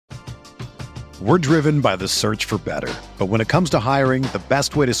We're driven by the search for better. But when it comes to hiring, the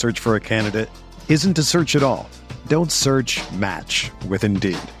best way to search for a candidate isn't to search at all. Don't search, match with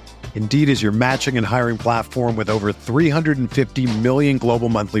Indeed. Indeed is your matching and hiring platform with over 350 million global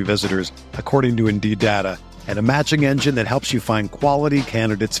monthly visitors, according to Indeed data, and a matching engine that helps you find quality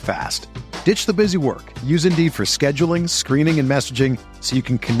candidates fast. Ditch the busy work. Use Indeed for scheduling, screening, and messaging so you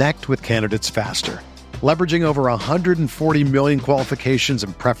can connect with candidates faster. Leveraging over 140 million qualifications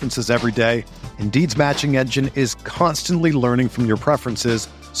and preferences every day, Indeed's matching engine is constantly learning from your preferences,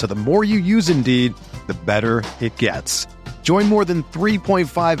 so the more you use Indeed, the better it gets. Join more than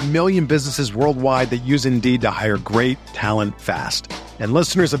 3.5 million businesses worldwide that use Indeed to hire great talent fast. And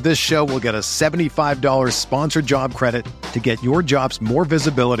listeners of this show will get a $75 sponsored job credit to get your jobs more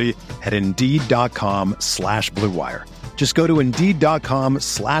visibility at Indeed.com/Blue Wire. Just go to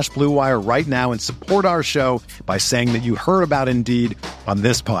Indeed.com/Blue Wire right now and support our show by saying that you heard about Indeed on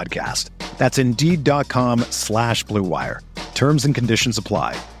this podcast. That's Indeed.com/Blue Wire. Terms and conditions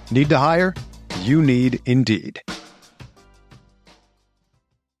apply. Need to hire? You need Indeed.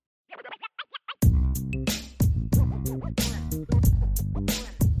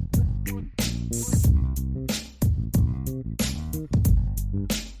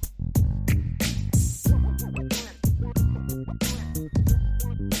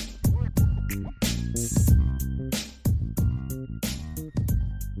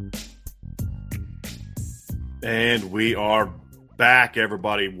 And we are back,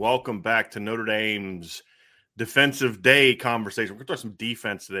 everybody. Welcome back to Notre Dame's Defensive Day conversation. We're going to talk some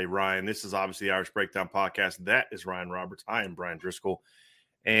defense today, Ryan. This is obviously the Irish Breakdown Podcast. That is Ryan Roberts. I am Brian Driscoll.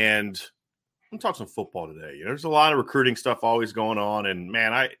 And I'm talking some football today. There's a lot of recruiting stuff always going on. And,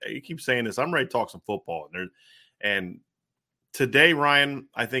 man, I keep saying this. I'm ready to talk some football. And today, Ryan,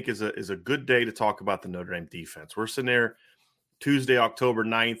 I think is a good day to talk about the Notre Dame defense. We're sitting there Tuesday, October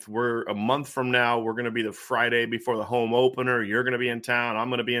 9th. We're a month from now. We're going to be the Friday before the home opener. You're going to be in town. I'm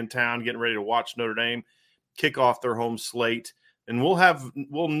going to be in town getting ready to watch Notre Dame kick off their home slate. And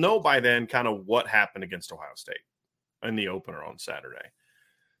we'll know by then kind of what happened against Ohio State in the opener on Saturday.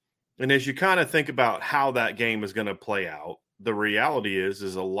 And as you kind of think about how that game is going to play out, the reality is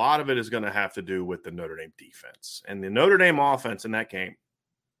a lot of it is going to have to do with the Notre Dame defense. And the Notre Dame offense in that game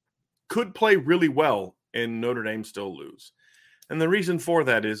could play really well and Notre Dame still lose. And the reason for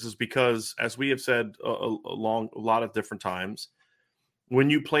that is because, as we have said a lot of different times, when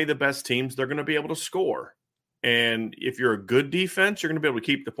you play the best teams, they're going to be able to score. And if you're a good defense, you're going to be able to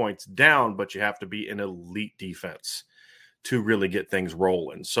keep the points down, but you have to be an elite defense to really get things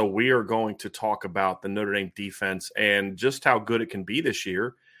rolling. So we are going to talk about the Notre Dame defense and just how good it can be this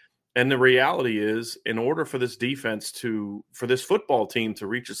year. And the reality is, in order for this defense for this football team to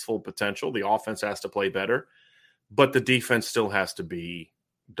reach its full potential, the offense has to play better. But the defense still has to be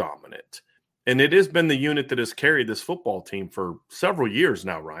dominant. And it has been the unit that has carried this football team for several years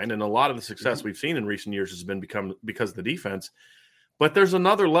now, Ryan. And a lot of the success we've seen in recent years has been because of the defense. But there's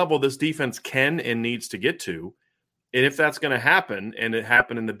another level this defense can and needs to get to. And if that's going to happen, and it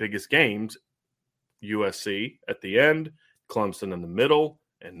happened in the biggest games, USC at the end, Clemson in the middle,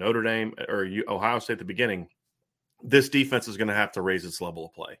 and Notre Dame or Ohio State at the beginning, this defense is going to have to raise its level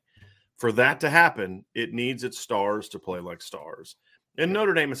of play. For that to happen, it needs its stars to play like stars. And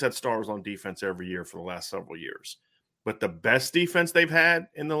Notre Dame has had stars on defense every year for the last several years. But the best defense they've had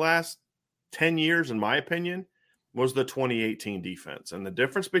in the last 10 years, in my opinion, was the 2018 defense. And the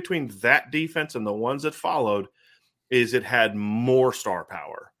difference between that defense and the ones that followed is it had more star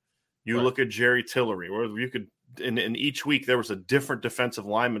power. You look at Jerry Tillery, where you could in each week there was a different defensive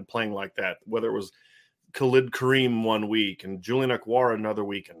lineman playing like that, whether it was Khalid Kareem one week and Julian Okwara another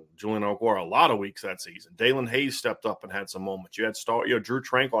week, and Julian Okwara a lot of weeks that season. Dalen Hayes stepped up and had some moments. You had Drew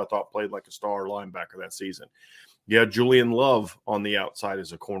Tranquill, I thought, played like a star linebacker that season. You had Julian Love on the outside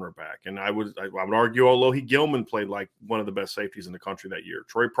as a cornerback. And I would argue, Alohi Gilman played like one of the best safeties in the country that year.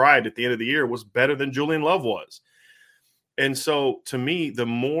 Troy Pride at the end of the year was better than Julian Love was. And so to me, the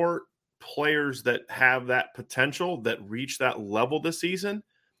more players that have that potential, that reach that level this season,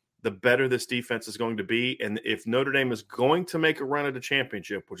 the better this defense is going to be. And if Notre Dame is going to make a run at a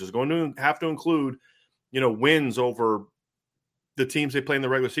championship, which is going to have to include, wins over the teams they play in the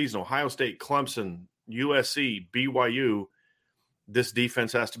regular season, Ohio State, Clemson, USC, BYU, this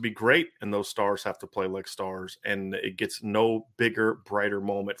defense has to be great, and those stars have to play like stars. And it gets no bigger, brighter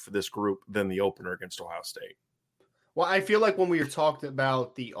moment for this group than the opener against Ohio State. Well, I feel like when we were talking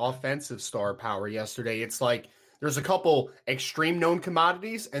about the offensive star power yesterday, it's like there's a couple extreme known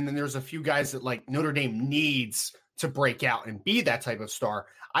commodities, and then there's a few guys that like Notre Dame needs to break out and be that type of star.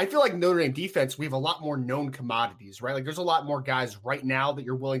 I feel like Notre Dame defense, we have a lot more known commodities, right? Like there's a lot more guys right now that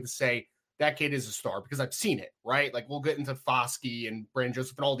you're willing to say that kid is a star because I've seen it, right? Like we'll get into Foskey and Brandon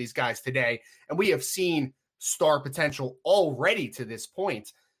Joseph and all these guys today, and we have seen star potential already to this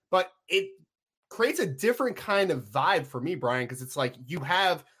point, but it creates a different kind of vibe for me, Brian, because it's like you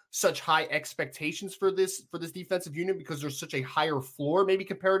have such high expectations for this defensive unit because there's such a higher floor, maybe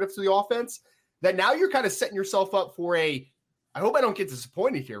comparative to the offense, that now you're kind of setting yourself up for I hope I don't get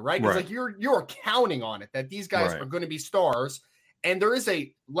disappointed here, right? Because like you're counting on it that these guys are going to be stars, and there is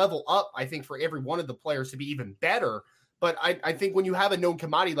a level up, I think, for every one of the players to be even better. But I think when you have a known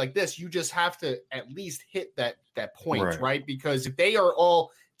commodity like this, you just have to at least hit that point, right? Because if they are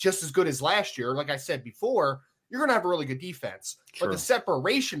all just as good as last year, like I said before, you're going to have a really good defense. But the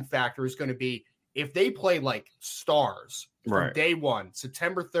separation factor is going to be if they play like stars from day one,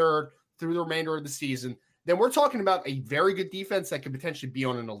 September 3rd through the remainder of the season, then we're talking about a very good defense that could potentially be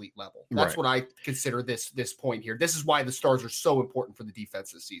on an elite level. That's what I consider this point here. This is why the stars are so important for the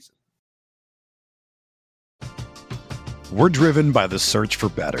defense this season. We're driven by the search for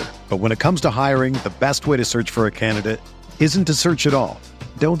better. But when it comes to hiring, the best way to search for a candidate isn't to search at all.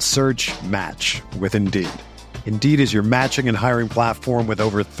 Don't search, match with Indeed. Indeed is your matching and hiring platform with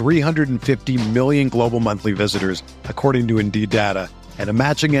over 350 million global monthly visitors, according to Indeed data, and a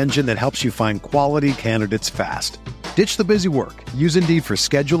matching engine that helps you find quality candidates fast. Ditch the busy work. Use Indeed for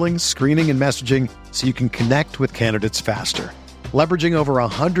scheduling, screening, and messaging so you can connect with candidates faster. Leveraging over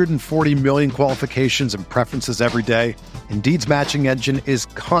 140 million qualifications and preferences every day, Indeed's matching engine is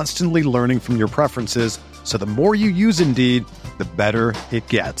constantly learning from your preferences, so the more you use Indeed, the better it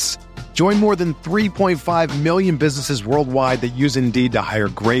gets. Join more than 3.5 million businesses worldwide that use Indeed to hire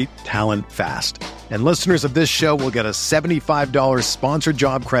great talent fast. And listeners of this show will get a $75 sponsored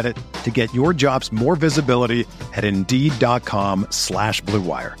job credit to get your jobs more visibility at Indeed.com/Blue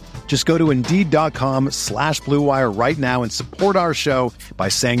Wire. Just go to Indeed.com/Blue Wire right now and support our show by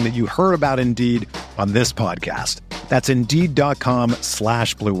saying that you heard about Indeed on this podcast. That's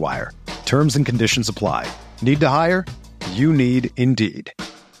Indeed.com/Blue Wire. Terms and conditions apply. Need to hire? You need Indeed.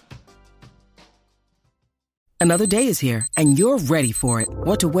 Another day is here, and you're ready for it.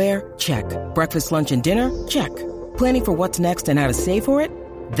 What to wear? Check. Breakfast, lunch, and dinner? Check. Planning for what's next and how to save for it?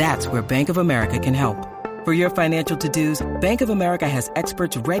 That's where Bank of America can help. For your financial to-dos, Bank of America has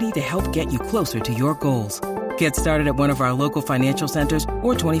experts ready to help get you closer to your goals. Get started at one of our local financial centers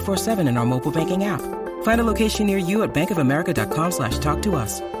or 24/7 in our mobile banking app. Find a location near you at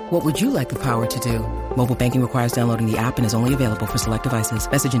bankofamerica.com/talktous. What would you like the power to do? Mobile banking requires downloading the app and is only available for select devices.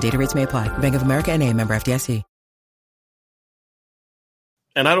 Message and data rates may apply. Bank of America NA, member FDIC.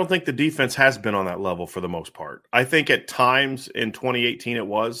 And I don't think the defense has been on that level for the most part. I think at times in 2018 it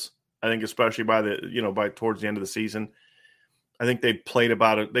was. I think especially by towards the end of the season, I think they played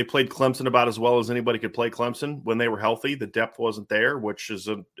Clemson about as well as anybody could play Clemson when they were healthy. The depth wasn't there, which is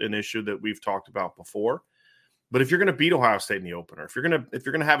an issue that we've talked about before. But if you're going to beat Ohio State in the opener, if you're going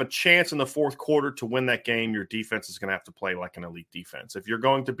to have a chance in the fourth quarter to win that game, your defense is going to have to play like an elite defense. If you're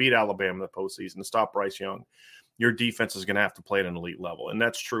going to beat Alabama in the postseason to stop Bryce Young, your defense is going to have to play at an elite level. And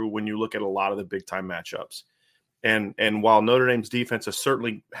that's true when you look at a lot of the big-time matchups. And while Notre Dame's defense has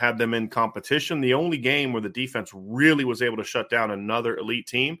certainly had them in competition, the only game where the defense really was able to shut down another elite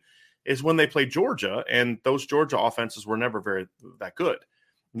team is when they played Georgia, and those Georgia offenses were never that good.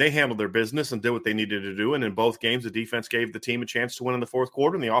 They handled their business and did what they needed to do, and in both games, the defense gave the team a chance to win in the fourth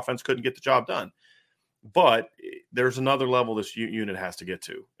quarter, and the offense couldn't get the job done. But there's another level this unit has to get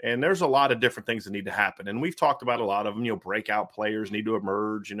to. And there's a lot of different things that need to happen. And we've talked about a lot of them. Breakout players need to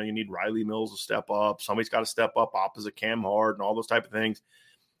emerge. You need Riley Mills to step up. Somebody's got to step up opposite Cam Hart and all those type of things.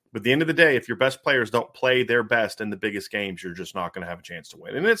 But at the end of the day, if your best players don't play their best in the biggest games, you're just not going to have a chance to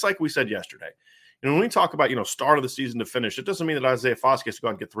win. And it's like we said yesterday. When we talk about, start of the season to finish, it doesn't mean that Isaiah Foskey has to go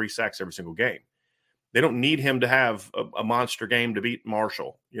out and get 3 sacks every single game. They don't need him to have a monster game to beat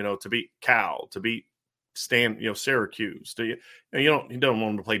Marshall, to beat Cal, to beat Syracuse. You don't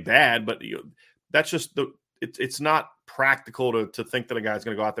want him to play bad, but that's just it's not practical to think that a guy's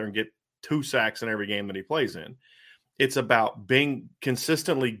going to go out there and get 2 sacks in every game that he plays in. It's about being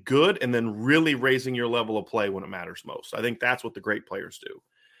consistently good and then really raising your level of play when it matters most. I think that's what the great players do.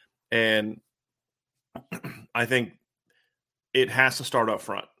 And I think it has to start up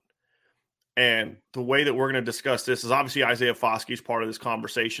front. And the way that we're going to discuss this is obviously Isaiah Foskey is part of this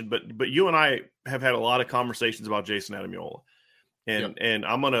conversation, but you and I have had a lot of conversations about Jayson Ademilola. And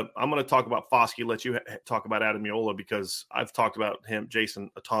I'm gonna talk about Foskey, let you talk about Ademilola, because I've talked about Jayson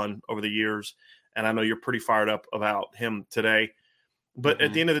a ton over the years, and I know you're pretty fired up about him today. But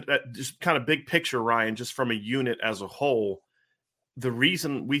at the end of that, just kind of big picture, Ryan, just from a unit as a whole, the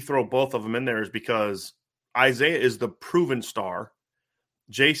reason we throw both of them in there is because Isaiah is the proven star.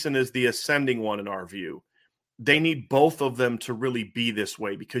 Jason is the ascending one in our view. They need both of them to really be this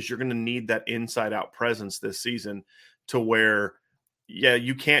way because you're going to need that inside-out presence this season to where, yeah,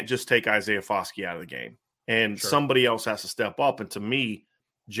 you can't just take Isaiah Foskey out of the game. And somebody else has to step up. And to me,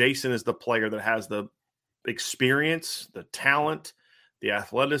 Jason is the player that has the experience, the talent, the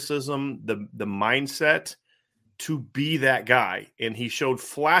athleticism, the mindset to be that guy. And he showed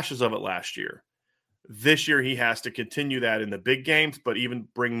flashes of it last year. This year, he has to continue that in the big games, but even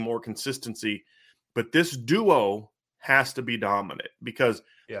bring more consistency. But this duo has to be dominant because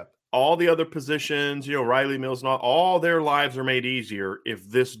all the other positions, Riley Mills and all their lives are made easier if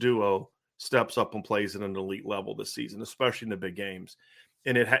this duo steps up and plays at an elite level this season, especially in the big games.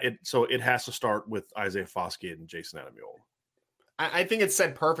 And so it has to start with Isaiah Foskey and Jayson Ademilola. I think it's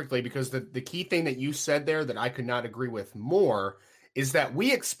said perfectly because the key thing that you said there that I could not agree with more is that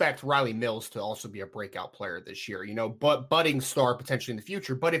we expect Riley Mills to also be a breakout player this year, but budding star potentially in the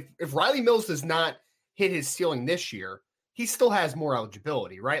future. But if Riley Mills does not hit his ceiling this year, he still has more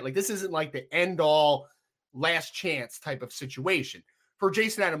eligibility, right? Like this isn't like the end all last chance type of situation. For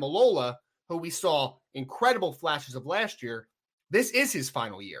Jayson Ademilola, who we saw incredible flashes of last year, this is his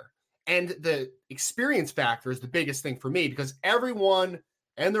final year. And the experience factor is the biggest thing for me because everyone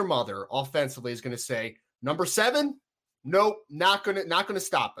and their mother offensively is going to say, number 7, nope, not gonna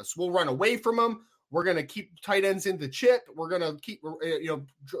stop us. We'll run away from them. We're gonna keep tight ends in the chip. We're gonna keep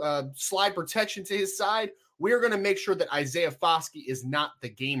slide protection to his side. We are gonna make sure that Isaiah Foskey is not the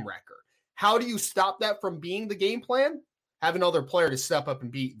game wrecker. How do you stop that from being the game plan? Have another player to step up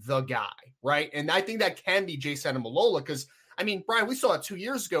and be the guy, right? And I think that can be Jayson Ademilola because Brian, we saw it 2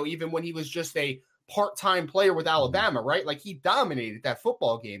 years ago, even when he was just a part-time player with Alabama, right? Like he dominated that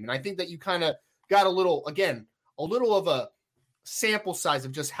football game, and I think that you kind of got a little of a sample size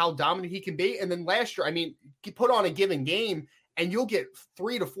of just how dominant he can be. And then last year, you put on a given game and you'll get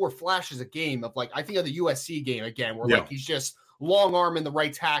 3 to 4 flashes a game of I think of the USC game again, where he's just long arm in the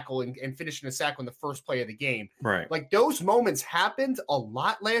right tackle and finishing a sack on the first play of the game. Right. Like those moments happened a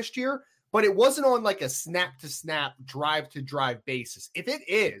lot last year, but it wasn't on like a snap to snap, drive to drive basis. If it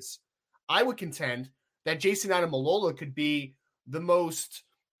is, I would contend that Jayson Ademilola could be the most,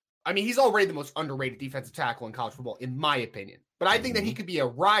 he's already the most underrated defensive tackle in college football, in my opinion. But I think that he could be a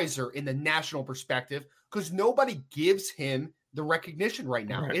riser in the national perspective because nobody gives him the recognition right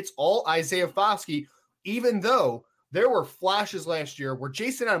now. Right. It's all Isaiah Foskey, even though there were flashes last year where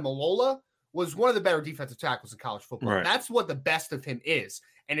Jayson Ademilola was one of the better defensive tackles in college football. Right. That's what the best of him is.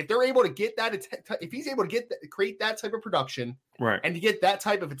 And if they're able to get that, if he's able to create that type of production and to get that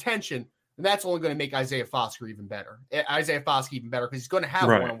type of attention, then that's only going to make Isaiah Foskey even better because he's going to have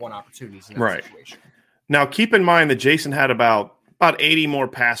one-on-one opportunities in that situation. Now, keep in mind that Jason had about 80 more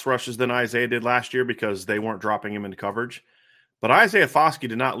pass rushes than Isaiah did last year because they weren't dropping him into coverage. But Isaiah Foskey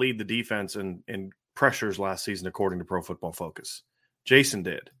did not lead the defense in pressures last season, according to Pro Football Focus. Jason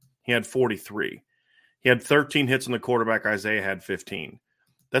did. He had 43. He had 13 hits on the quarterback. Isaiah had 15.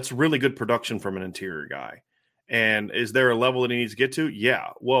 That's really good production from an interior guy. And is there a level that he needs to get to? Yeah.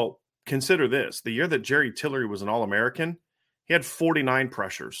 Well, consider this. The year that Jerry Tillery was an All-American, he had 49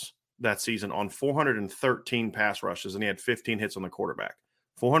 pressures that season on 413 pass rushes, and he had 15 hits on the quarterback.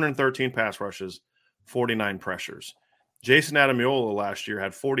 413 pass rushes, 49 pressures. Jayson Ademilola last year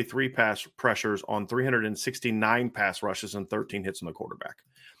had 43 pass pressures on 369 pass rushes and 13 hits on the quarterback.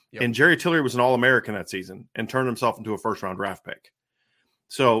 Yep. And Jerry Tillery was an All-American that season and turned himself into a first-round draft pick.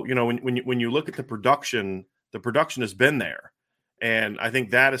 So, when you look at the production has been there. And I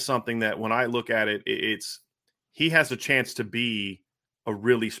think that is something that when I look at it, he has a chance to be a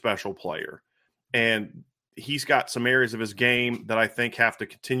really special player. And he's got some areas of his game that I think have to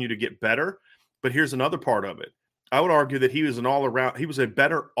continue to get better. But here's another part of it. I would argue that he was a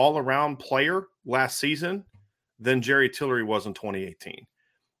better all-around player last season than Jerry Tillery was in 2018.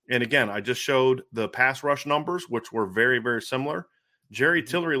 And again, I just showed the pass rush numbers, which were very, very similar. Jerry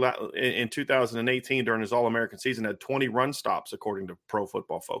Tillery in 2018 during his All-American season had 20 run stops, according to Pro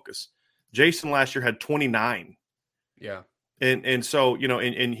Football Focus. Jason last year had 29. Yeah. And so,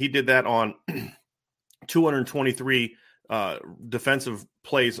 and he did that on 223 defensive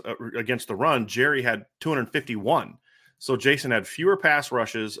plays against the run. Jerry had 251. So Jason had fewer pass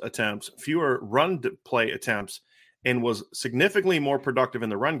rushes attempts, fewer run play attempts, and was significantly more productive in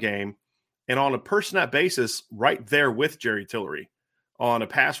the run game. And on a per snap basis, right there with Jerry Tillery on a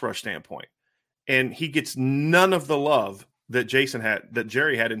pass rush standpoint. And he gets none of the love that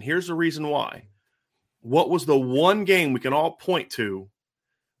Jerry had. And here's the reason why. What was the one game we can all point to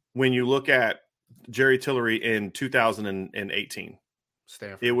when you look at Jerry Tillery in 2018?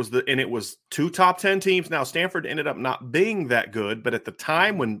 Stanford. It was 2 top 10 teams. Now Stanford ended up not being that good, but at the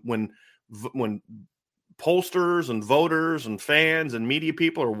time when pollsters and voters and fans and media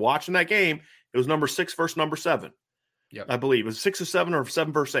people are watching that game, it was number 6 versus number 7. Yep. I believe it was 6 or 7 or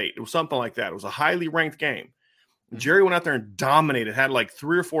 7 versus 8. It was something like that. It was a highly ranked game. Mm-hmm. Jerry went out there and dominated, had like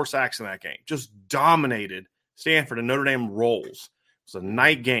 3 or 4 sacks in that game, just dominated Stanford, and Notre Dame rolls. It was a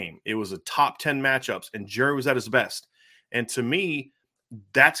night game. it was a top 10 matchups, and Jerry was at his best. And to me,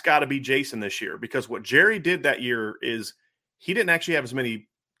 that's got to be Jason this year, because what Jerry did that year is he didn't actually have as many,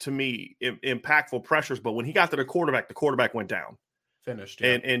 to me, impactful pressures, but when he got to the quarterback went down. Finished.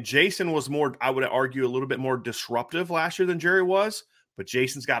 Yeah. And Jason was more, I would argue, a little bit more disruptive last year than Jerry was, but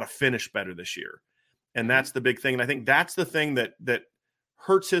Jason's got to finish better this year. And that's the big thing. And I think that's the thing that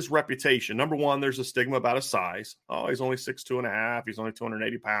hurts his reputation. Number one, there's a stigma about his size. Oh, he's only 6'2.5". He's only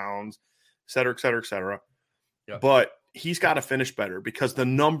 280 pounds, et cetera, et cetera, et cetera. Yeah. But he's got to finish better because the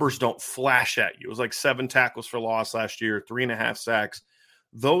numbers don't flash at you. It was like 7 tackles for loss last year, 3.5 sacks.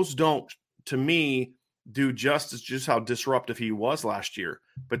 Those don't, to me, do justice just how disruptive he was last year.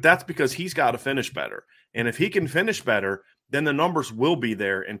 But that's because he's got to finish better. And if he can finish better, then the numbers will be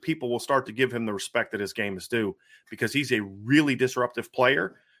there and people will start to give him the respect that his game is due, because he's a really disruptive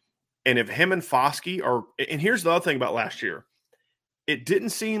player. And if him and Foskey are – and here's the other thing about last year. It didn't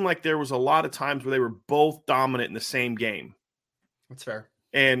seem like there was a lot of times where they were both dominant in the same game. That's fair.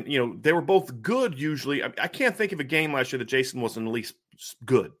 And, they were both good usually. I can't think of a game last year that Jason wasn't at least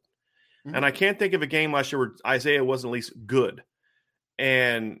good. Mm-hmm. And I can't think of a game last year where Isaiah wasn't at least good.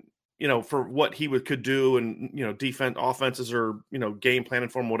 And, for what he could do and, defense, offenses or, game planning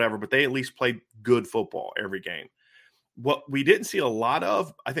for him, whatever, but they at least played good football every game. What we didn't see a lot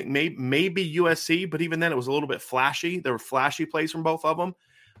of, I think maybe USC, but even then it was a little bit flashy. There were flashy plays from both of them.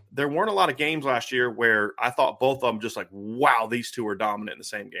 There weren't a lot of games last year where I thought both of them just like, wow, these two are dominant in the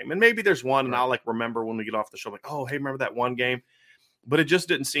same game. And maybe there's one, and I'll remember when we get off the show, like, oh, hey, remember that one game? But it just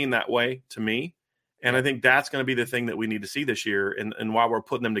didn't seem that way to me. And I think that's going to be the thing that we need to see this year. And why we're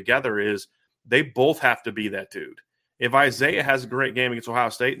putting them together is they both have to be that dude. If Isaiah has a great game against Ohio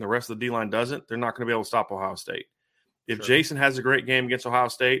State and the rest of the D-line doesn't, they're not going to be able to stop Ohio State. If Jason has a great game against Ohio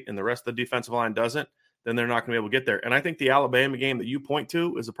State and the rest of the defensive line doesn't, then they're not going to be able to get there. And I think the Alabama game that you point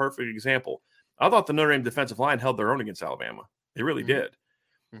to is a perfect example. I thought the Notre Dame defensive line held their own against Alabama. They really did.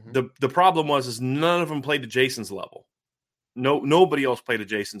 Mm-hmm. The problem was none of them played to Jason's level. Nobody else played to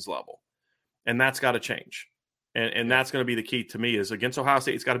Jason's level. And that's got to change. And that's going to be the key to me is against Ohio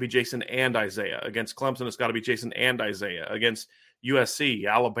State, it's got to be Jason and Isaiah. Against Clemson, it's got to be Jason and Isaiah. Against USC,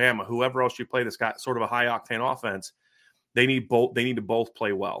 Alabama, whoever else you play that's got sort of a high-octane offense, they need to both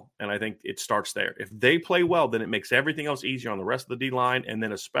play well. And I think it starts there. If they play well, then it makes everything else easier on the rest of the D-line and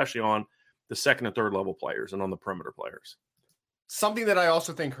then especially on the second and third level players and on the perimeter players. Something that I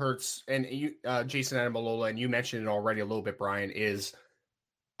also think hurts, and you, Jason Ademilola, and you mentioned it already a little bit, Brian, is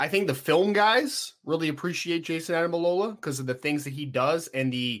I think the film guys really appreciate Jason Ademilola because of the things that he does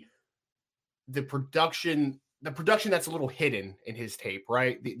and the production that's a little hidden in his tape,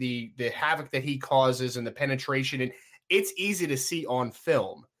 right? The havoc that he causes and the penetration, and it's easy to see on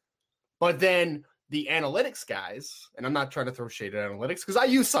film. But then the analytics guys, and I'm not trying to throw shade at analytics because I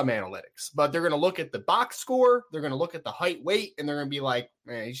use some analytics, but they're going to look at the box score, they're going to look at the height, weight, and they're going to be like,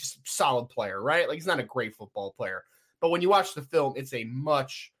 man, he's just a solid player, right? Like he's not a great football player. But when you watch the film, it's a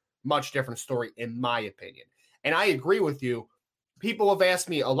much, much different story, in my opinion. And I agree with you. People have asked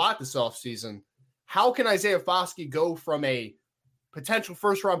me a lot this offseason, how can Isaiah Foskey go from a potential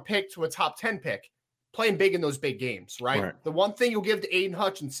first-round pick to a top 10 pick, playing big in those big games, right? The one thing you'll give to Aiden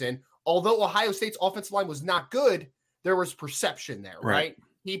Hutchinson, although Ohio State's offensive line was not good, there was perception there, right?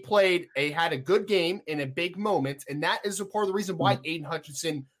 He had a good game in a big moment, and that is a part of the reason why Aiden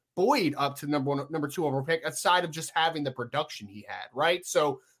Hutchinson buoyed up to number 2 overall pick, aside of just having the production he had, right?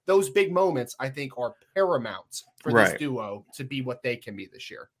 So those big moments, I think, are paramount for this duo to be what they can be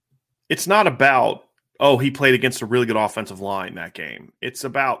this year. It's not about, he played against a really good offensive line that game. It's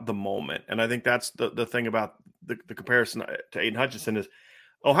about the moment. And I think that's the thing about the comparison to Aiden Hutchinson is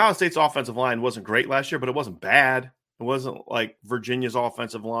Ohio State's offensive line wasn't great last year, but it wasn't bad. It wasn't like Virginia's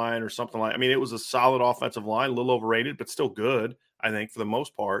offensive line or something like – I mean, it was a solid offensive line, a little overrated, but still good, I think, for the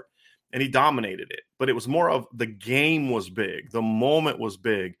most part. And he dominated it. But it was more of the game was big. The moment was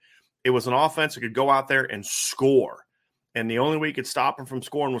big. It was an offense that could go out there and score. And the only way you could stop him from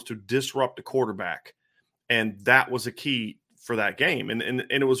scoring was to disrupt the quarterback. And that was a key for that game. And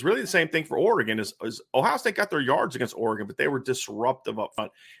it was really the same thing for Oregon as Ohio State got their yards against Oregon, but they were disruptive up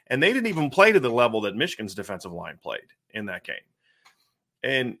front. And they didn't even play to the level that Michigan's defensive line played in that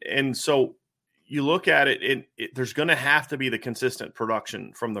game. And so you look at it, there's going to have to be the consistent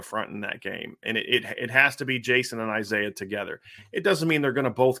production from the front in that game. And it has to be Jason and Isaiah together. It doesn't mean they're going to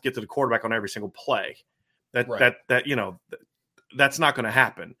both get to the quarterback on every single play. That's not going to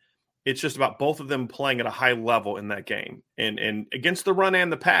happen. It's just about both of them playing at a high level in that game and against the run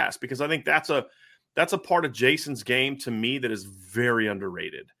and the pass, because I think that's a part of Jason's game to me that is very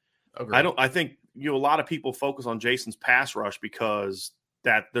underrated. Agreed. I think a lot of people focus on Jason's pass rush because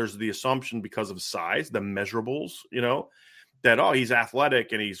that there's the assumption because of size, the measurables, that, he's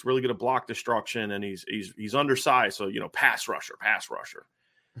athletic and he's really good at block destruction and he's undersized. So, pass rusher.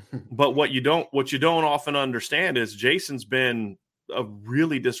 But what you don't often understand is Jason's been a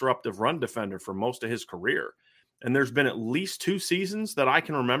really disruptive run defender for most of his career. And there's been at least 2 seasons that I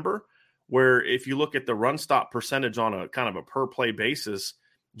can remember where if you look at the run stop percentage on a kind of a per play basis,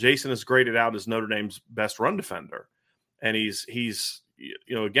 Jason is graded out as Notre Dame's best run defender. And he's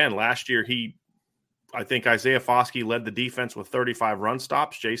again, last year, I think Isaiah Foskey led the defense with 35 run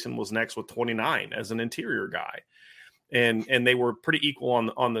stops. Jason was next with 29 as an interior guy. And they were pretty equal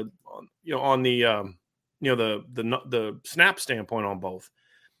on the snap standpoint on both.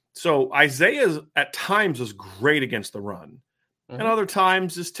 So Isaiah at times was great against the run. Mm-hmm. And other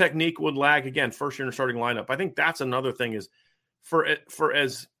times his technique would lag. Again, first year in the starting lineup. I think that's another thing is for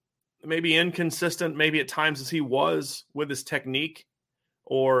as maybe inconsistent, maybe at times as he was with his technique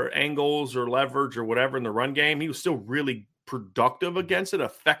or angles or leverage or whatever in the run game, he was still really productive against it,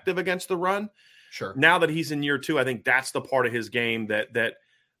 effective against the run. Sure. Now that he's in year 2, I think that's the part of his game that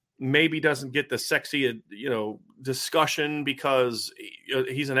maybe doesn't get the sexy, discussion because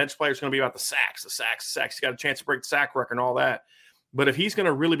he's an edge player. It's going to be about the sacks. He's got a chance to break the sack record and all that. But if he's going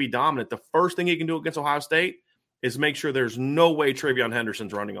to really be dominant, the first thing he can do against Ohio State is make sure there's no way TreVeyon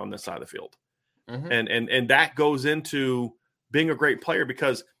Henderson's running on this side of the field. Mm-hmm. And that goes into being a great player,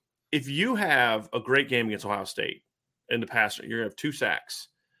 because if you have a great game against Ohio State in the past, you're going to have 2 sacks,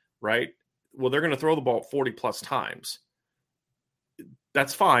 right? Well, they're going to throw the ball 40 plus times.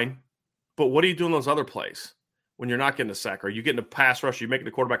 That's fine. But what are you doing those other plays when you're not getting a sack? Are you getting a pass rush? Are you making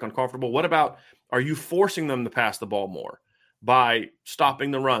the quarterback uncomfortable? What about, are you forcing them to pass the ball more by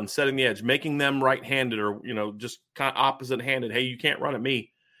stopping the run, setting the edge, making them right-handed or, just kind of opposite-handed? Hey, you can't run at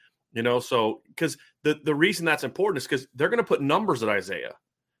me. So because the reason that's important is because they're going to put numbers at Isaiah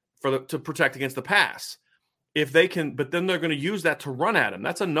to protect against the pass. If they can, but then they're going to use that to run at him.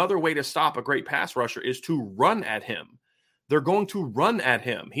 That's another way to stop a great pass rusher, is to run at him. They're going to run at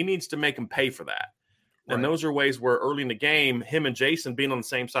him. He needs to make him pay for that. Right. And those are ways where early in the game, him and Jason being on the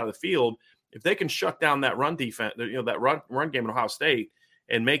same side of the field, if they can shut down that run defense, that run game in Ohio State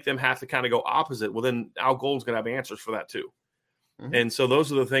and make them have to kind of go opposite, well, then Al Golden's going to have answers for that too. Mm-hmm. And so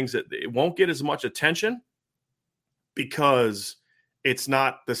those are the things that it won't get as much attention because it's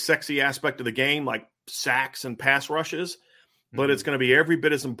not the sexy aspect of the game like sacks and pass rushes, but it's going to be every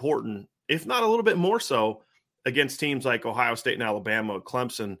bit as important, if not a little bit more so, against teams like Ohio State and Alabama,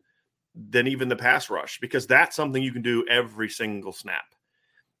 Clemson, than even the pass rush, because that's something you can do every single snap.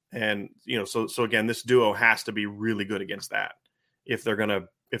 And, so again, this duo has to be really good against that if they're going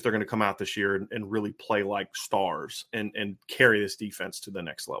to come out this year and really play like stars and carry this defense to the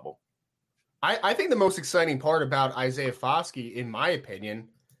next level. I think the most exciting part about Isaiah Foskey, in my opinion,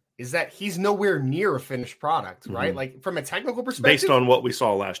 is that he's nowhere near a finished product, right? Mm-hmm. Like from a technical perspective. Based on what we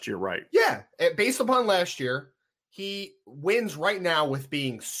saw last year, right? Yeah. Based upon last year, he wins right now with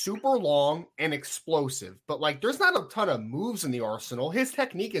being super long and explosive. But there's not a ton of moves in the arsenal. His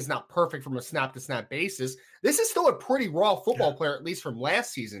technique is not perfect from a snap-to-snap basis. This is still a pretty raw football player, at least from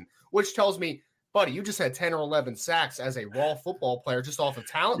last season, which tells me, buddy, you just had 10 or 11 sacks as a raw football player just off of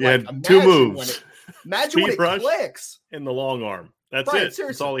talent. Yeah, 2 moves. Imagine when it clicks. In the long arm. That's right, it.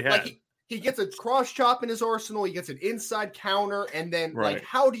 Seriously. That's all he had. He gets a cross chop in his arsenal. He gets an inside counter. And then,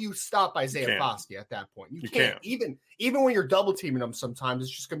 how do you stop Isaiah Foskey at that point? You can't. Even when you're double teaming him sometimes,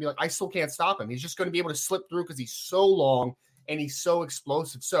 it's just going to be like, I still can't stop him. He's just going to be able to slip through because he's so long and he's so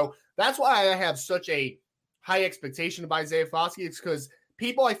explosive. So that's why I have such a high expectation of Isaiah Foskey. It's because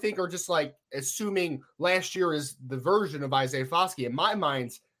people, I think, are just assuming last year is the version of Isaiah Foskey. In my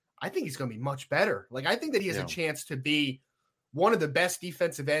mind, I think he's going to be much better. I think that he has a chance to be one of the best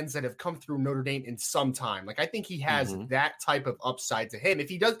defensive ends that have come through Notre Dame in some time. I think he has that type of upside to him. If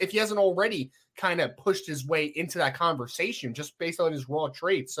he hasn't already kind of pushed his way into that conversation just based on his raw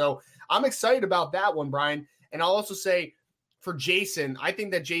traits. So I'm excited about that one, Brian. And I'll also say for Jason, I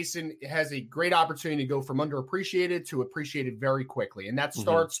think that Jason has a great opportunity to go from underappreciated to appreciated very quickly. And that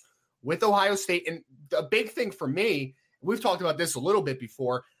starts with Ohio State. And a big thing for me, we've talked about this a little bit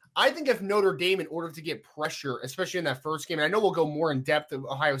before, I think if Notre Dame, in order to get pressure, especially in that first game, and I know we'll go more in depth of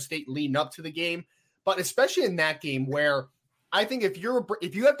Ohio State leading up to the game, but especially in that game where I think if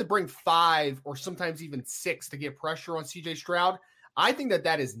you have to bring 5 or sometimes even 6 to get pressure on CJ Stroud, I think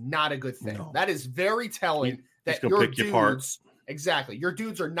that is not a good thing. No. That is very telling that your dudes, exactly, your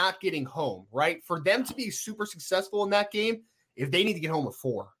dudes are not getting home, right? For them to be super successful in that game, if they need to get home with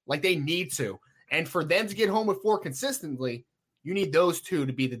 4, like they need to, and for them to get home with 4 consistently, you need those 2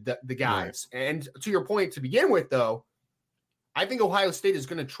 to be the guys. Right. And to your point to begin with, though, I think Ohio State is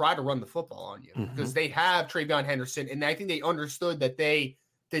going to try to run the football on you because they have TreVeyon Henderson, and I think they understood that they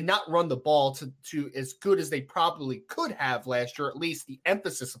did not run the ball to as good as they probably could have last year, at least the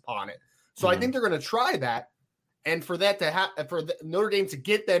emphasis upon it. So I think they're going to try that, and for that to for Notre Dame to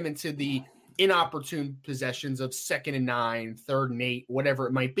get them into the inopportune possessions of 2nd and 9, 3rd and 8, whatever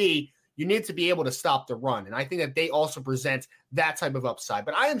it might be, you need to be able to stop the run, and I think that they also present that type of upside.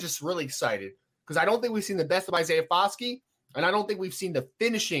 But I am just really excited because I don't think we've seen the best of Isaiah Foskey. And I don't think we've seen the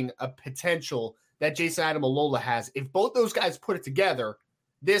finishing of potential that Jason Ademilola has. If both those guys put it together,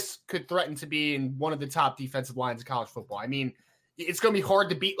 this could threaten to be in one of the top defensive lines of college football. I mean, it's going to be hard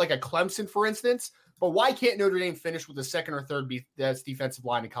to beat like a Clemson, for instance, but why can't Notre Dame finish with the 2nd or 3rd best defensive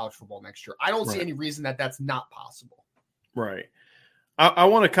line in college football next year? I don't see any reason that that's not possible. Right. I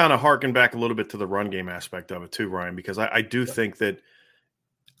want to kind of harken back a little bit to the run game aspect of it too, Ryan, because I do think that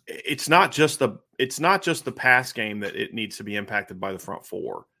it's not just the pass game that it needs to be impacted by the front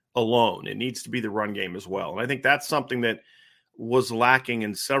 4 alone. It needs to be the run game as well. And I think that's something that was lacking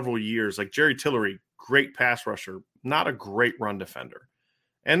in several years. Like Jerry Tillery, great pass rusher, not a great run defender.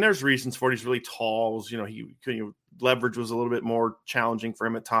 And there's reasons for it. He's really tall. Leverage was a little bit more challenging for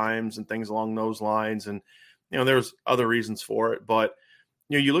him at times and things along those lines. And, there's other reasons for it. But,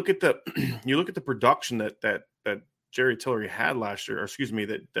 you look at the production that Jerry Tillery had last year, or excuse me,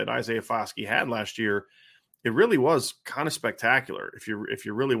 that Isaiah Foskey had last year, it really was kind of spectacular if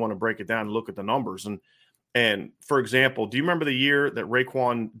you really want to break it down and look at the numbers. And for example, do you remember the year that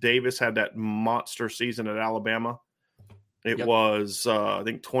Raekwon Davis had that monster season at Alabama? It was I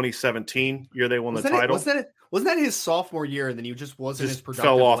think 2017 year they won the title. Wasn't that his sophomore year, and then he just wasn't as productive?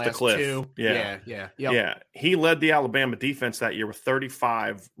 Fell off the the cliff. 2? Yeah. He led the Alabama defense that year with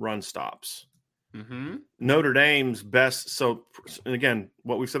 35 run stops. Mm-hmm. Notre Dame's best. So, again,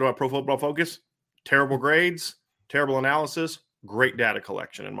 what we said about Pro Football Focus, terrible grades, terrible analysis, great data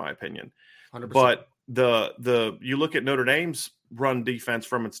collection, in my opinion. 100%. But you look at Notre Dame's run defense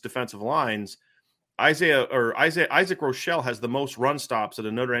from its defensive lines. Isaac Rochelle has the most run stops that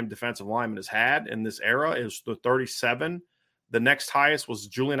a Notre Dame defensive lineman has had in this era, is the 37. The next highest was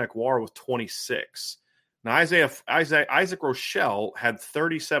Julian Ekwar with 26. Now, Isaac Rochelle had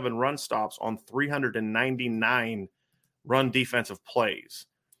 37 run stops on 399 run defensive plays.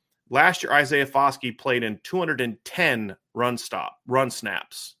 Last year, Isaiah Foskey played in 210 run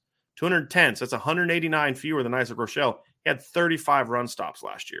snaps. 210, so that's 189 fewer than Isaac Rochelle. He had 35 run stops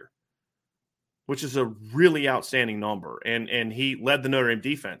last year, which is a really outstanding number. And he led the Notre Dame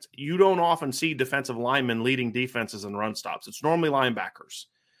defense. You don't often see defensive linemen leading defenses in run stops. It's normally linebackers.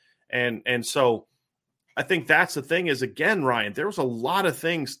 And so I think that's the thing is, again, Ryan, there was a lot of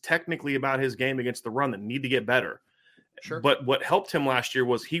things technically about his game against the run that need to get better. Sure. But what helped him last year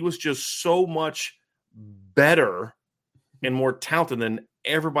was he was just so much better and more talented than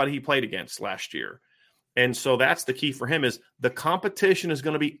everybody he played against last year. And so that's the key for him is the competition is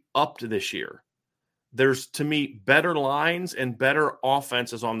going to be upped this year. There's, to me, better lines and better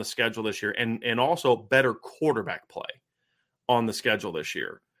offenses on the schedule this year, and also better quarterback play on the schedule this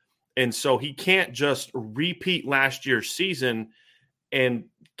year. And so he can't just repeat last year's season and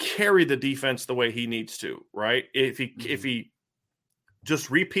carry the defense the way he needs to, right? If he just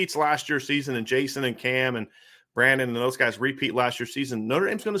repeats last year's season and Jason and Cam and Brandon and those guys repeat last year's season, Notre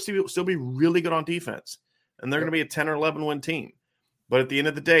Dame's going to still be really good on defense, and they're going to be a 10 or 11 win team. But at the end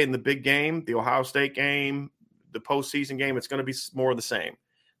of the day, in the big game, the Ohio State game, the postseason game, it's going to be more of the same.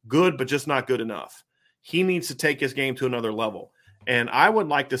 Good, but just not good enough. He needs to take his game to another level. And I would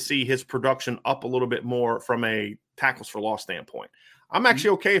like to see his production up a little bit more from a tackles for loss standpoint. I'm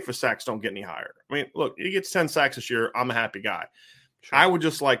actually okay if his sacks don't get any higher. I mean, look, he gets 10 sacks this year. I'm a happy guy. Sure. I would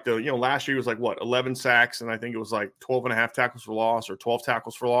just like last year he was like, 11 sacks, and I think it was like 12 and a half tackles for loss or 12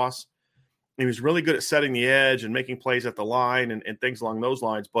 tackles for loss. And he was really good at setting the edge and making plays at the line and things along those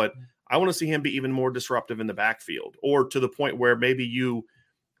lines. But I want to see him be even more disruptive in the backfield, or to the point where maybe you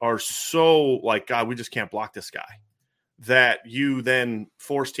are so like, God, we just can't block this guy, that you then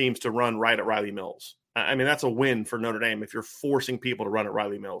force teams to run right at Riley Mills. I mean, that's a win for Notre Dame if you're forcing people to run at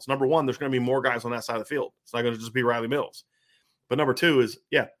Riley Mills. Number one, there's going to be more guys on that side of the field. It's not going to just be Riley Mills. But number two is,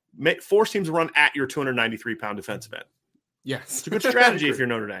 force teams to run at your 293-pound defensive end. Yes. It's a good strategy if you're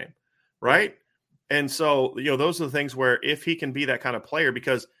Notre Dame, right? And so, those are the things where if he can be that kind of player,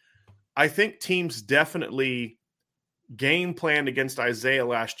 because I think teams definitely game planned against Isaiah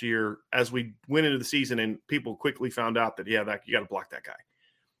last year as we went into the season, and people quickly found out that, you got to block that guy.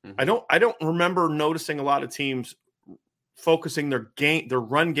 Mm-hmm. I don't remember noticing a lot of teams focusing their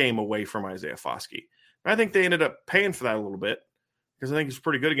run game away from Isaiah Foskey. I think they ended up paying for that a little bit, because I think he's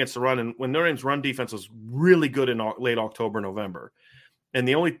pretty good against the run. And when Notre Dame's run defense was really good in late October, November, and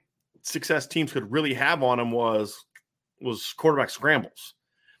the only success teams could really have on him was quarterback scrambles.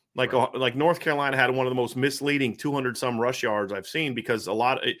 Like North Carolina had one of the most misleading 200-some rush yards I've seen, because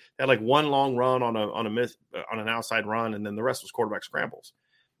it had like one long run on an outside run, and then the rest was quarterback scrambles.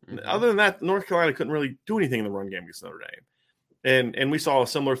 Mm-hmm. Other than that, North Carolina couldn't really do anything in the run game against Notre Dame. And we saw a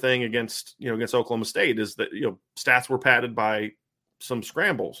similar thing against Oklahoma State, is that stats were padded by some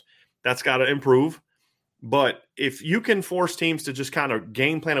scrambles. That's got to improve. But if you can force teams to just kind of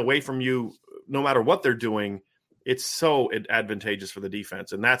game plan away from you, no matter what they're doing, it's so advantageous for the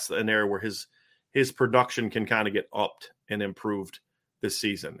defense. And that's an area where his production can kind of get upped and improved this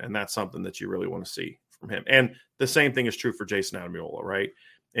season. And that's something that you really want to see from him. And the same thing is true for Jayson Ademilola, right?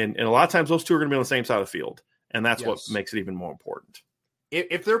 And a lot of times those two are going to be on the same side of the field. And that's what makes it even more important.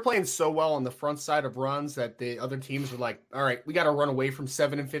 If they're playing so well on the front side of runs that the other teams are like, all right, we got to run away from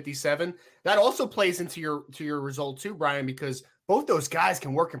 7 and 57, that also plays into your result too, Brian, because both those guys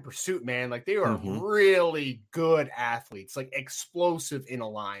can work in pursuit, man. Like, they are really good athletes, like explosive in a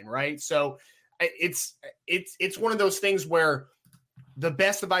line, right? So it's one of those things where the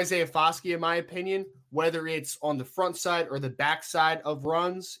best of Isaiah Foskey, in my opinion, whether it's on the front side or the back side of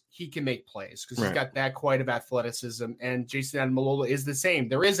runs, he can make plays because he's got that quite of athleticism. And Jayson Ademilola is the same.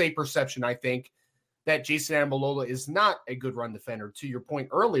 There is a perception, I think, that Jayson Ademilola is not a good run defender, to your point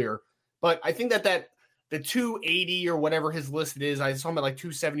earlier. But I think that the 280 or whatever his listed is, I saw him at like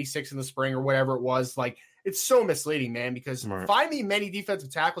 276 in the spring or whatever it was. Like, it's so misleading, man, because find me many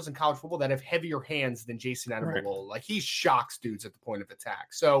defensive tackles in college football that have heavier hands than Jayson Ademilola. Like, he shocks dudes at the point of attack.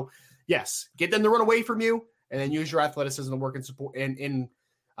 So, yes, get them to run away from you, and then use your athleticism to work in support in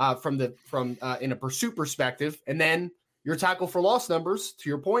a pursuit perspective, and then your tackle for loss numbers. To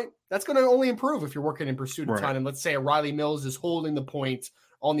your point, that's going to only improve if you're working in pursuit a ton. And let's say a Riley Mills is holding the point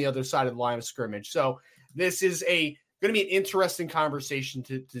on the other side of the line of scrimmage. So this is going to be an interesting conversation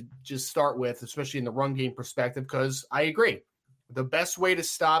to just start with, especially in the run game perspective, because I agree, the best way to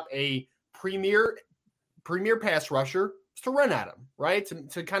stop a premier pass rusher is to run at him, right?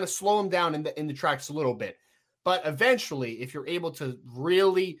 To kind of slow him down in the tracks a little bit. But eventually, if you're able to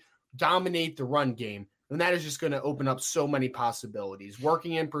really dominate the run game, then that is just going to open up so many possibilities.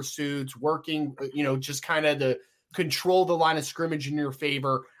 Working in pursuits, just kind of to control the line of scrimmage in your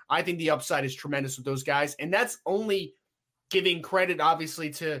favor. I think the upside is tremendous with those guys. And that's only giving credit, obviously,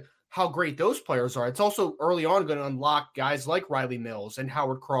 to how great those players are. It's also early on going to unlock guys like Riley Mills and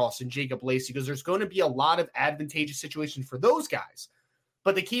Howard Cross and Jacob Lacey, because there's going to be a lot of advantageous situations for those guys.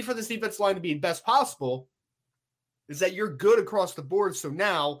 But the key for this defense line to be best possible is that you're good across the board. So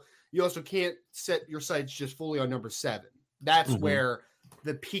now you also can't set your sights just fully on number 7. That's where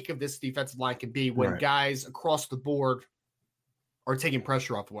the peak of this defensive line can be, when guys across the board are taking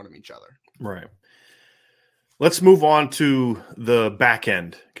pressure off one of each other. Right. Let's move on to the back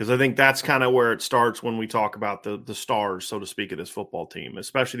end, because I think that's kind of where it starts when we talk about the stars, so to speak, of this football team,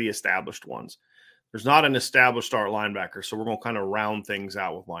 especially the established ones. There's not an established start linebacker, so we're going to kind of round things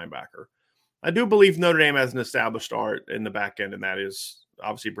out with linebacker. I do believe Notre Dame has an established start in the back end, and that is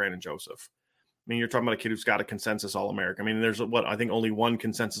obviously Brandon Joseph. I mean, you're talking about a kid who's got a consensus All-American. I mean, there's I think only one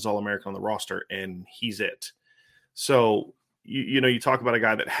consensus All-American on the roster, and he's it. So, you talk about a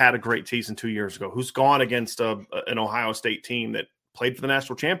guy that had a great season 2 years ago, who's gone against an Ohio State team that played for the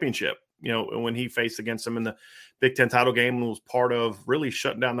national championship, when he faced against them in the Big Ten title game, and was part of really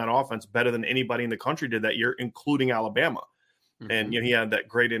shutting down that offense better than anybody in the country did that year, including Alabama. And he had that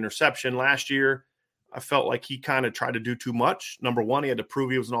great interception last year. I felt like he kind of tried to do too much. Number one, he had to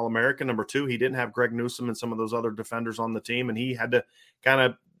prove he was an All-American. Number two, he didn't have Greg Newsome and some of those other defenders on the team, and he had to kind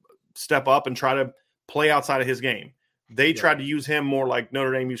of step up and try to play outside of his game. They tried to use him more like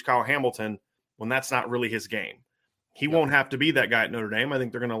Notre Dame used Kyle Hamilton, when that's not really his game. He won't have to be that guy at Notre Dame. I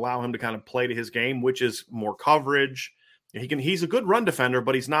think they're going to allow him to kind of play to his game, which is more coverage. He's a good run defender,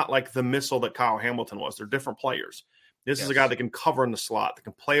 but he's not like the missile that Kyle Hamilton was. They're different players. This is a guy that can cover in the slot, that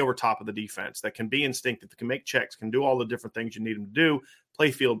can play over top of the defense, that can be instinctive, that can make checks, can do all the different things you need him to do,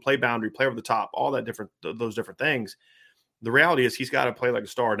 play field, play boundary, play over the top, all that those different things. The reality is he's got to play like a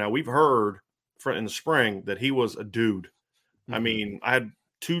star. Now, we've heard in the spring that he was a dude. I mean, I had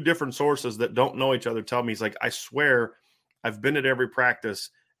two different sources that don't know each other tell me, he's like, I swear I've been at every practice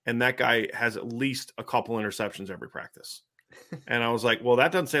and that guy has at least a couple interceptions every practice. And I was like, well,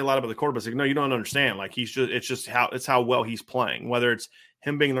 that doesn't say a lot about the quarterback. Like, no, you don't understand. Like, it's how well he's playing, whether it's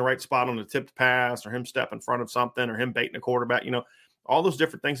him being in the right spot on the tipped pass or him step in front of something or him baiting a quarterback, all those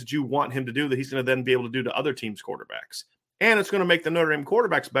different things that you want him to do that he's going to then be able to do to other teams' quarterbacks. And it's going to make the Notre Dame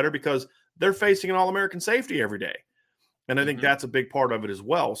quarterbacks better because they're facing an All-American safety every day. And I think that's a big part of it as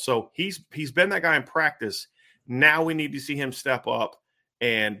well. So he's been that guy in practice. Now we need to see him step up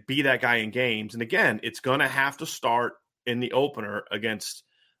and be that guy in games. And again, it's going to have to start in the opener against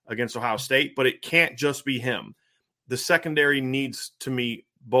Ohio State, but it can't just be him. The secondary needs, to me,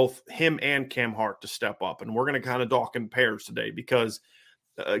 both him and Cam Hart to step up. And we're going to kind of talk in pairs today because,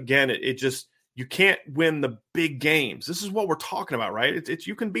 again, it just – you can't win the big games. This is what we're talking about, right? It's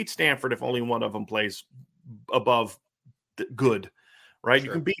you can beat Stanford if only one of them plays above good, right? Sure.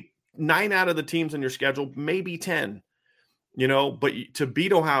 You can beat 9 out of the teams on your schedule, maybe 10, but to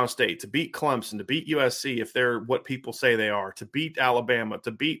beat Ohio State, to beat Clemson, to beat USC, if they're what people say they are, to beat Alabama,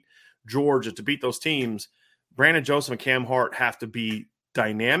 to beat Georgia, to beat those teams, Brandon Joseph and Cam Hart have to be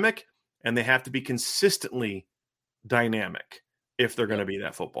dynamic and they have to be consistently dynamic if they're going to be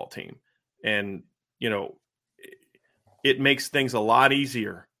that football team. And, it makes things a lot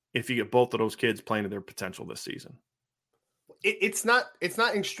easier if you get both of those kids playing to their potential this season. It's not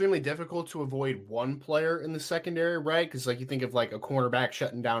extremely difficult to avoid one player in the secondary, right? Because you think of a cornerback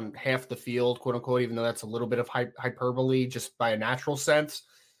shutting down half the field, quote unquote, even though that's a little bit of hyperbole just by a natural sense.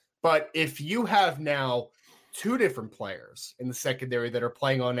 But if you have now two different players in the secondary that are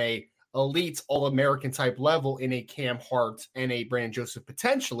playing on a elite All-American type level in a Cam Hart and a Brandon Joseph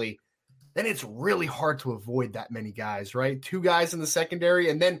potentially, then it's really hard to avoid that many guys, right? Two guys in the secondary.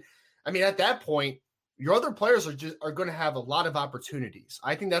 And then, at that point, your other players are going to have a lot of opportunities.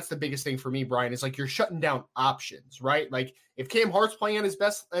 I think that's the biggest thing for me, Brian, is you're shutting down options, right? If Cam Hart's playing at his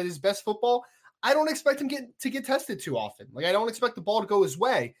best football, I don't expect him to get tested too often. I don't expect the ball to go his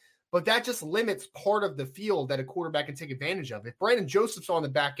way, but that just limits part of the field that a quarterback can take advantage of. If Brandon Joseph's on the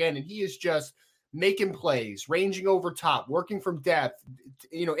back end and he is just making plays, ranging over top, working from depth,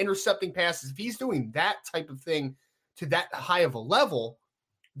 intercepting passes, if he's doing that type of thing to that high of a level,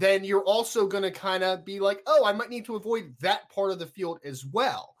 then you're also going to kind of be like, oh, I might need to avoid that part of the field as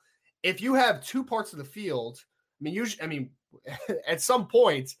well. If you have two parts of the field, at some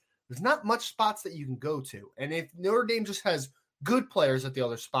point, there's not much spots that you can go to. And if Notre Dame just has good players at the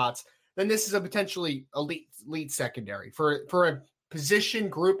other spots, then this is a potentially elite secondary for a position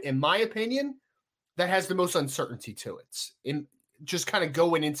group, in my opinion, that has the most uncertainty to it in just kind of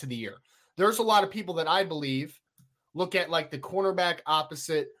going into the year. There's a lot of people that I believe look at the cornerback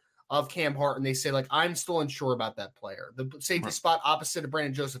opposite of Cam Hart and they say I'm still unsure about that player. The safety spot opposite of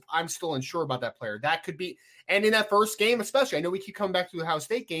Brandon Joseph, I'm still unsure about that player. That could be, and in that first game especially, I know we keep coming back to the Ohio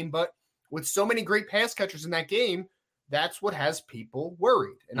State game, but with so many great pass catchers in that game, that's what has people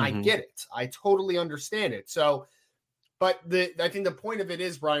worried. And I get it. I totally understand it. So, but I think the point of it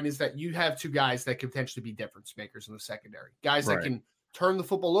is, Brian, is that you have two guys that could potentially be difference makers in the secondary. Guys that can turn the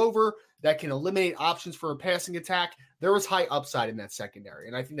football over, that can eliminate options for a passing attack. There was high upside in that secondary.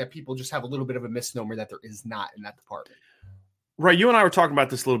 And I think that people just have a little bit of a misnomer that there is not in that department. Right. You and I were talking about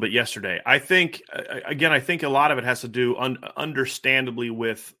this a little bit yesterday. I think a lot of it has to do understandably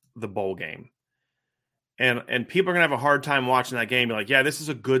with the bowl game. And people are going to have a hard time watching that game. Be like, yeah, this is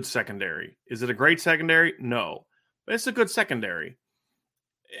a good secondary. Is it a great secondary? No. But it's a good secondary.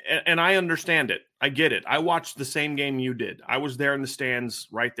 And I understand it. I get it. I watched the same game you did. I was there in the stands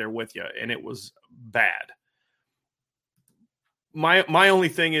right there with you, and it was bad. My only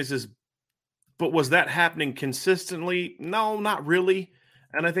thing is, but was that happening consistently? No, not really.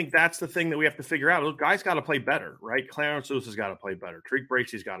 And I think that's the thing that we have to figure out. Those guys got to play better, right? Clarence Lewis has got to play better. Tariq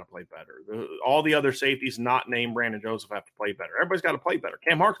Bracy's got to play better. All the other safeties not named Brandon Joseph have to play better. Everybody's got to play better.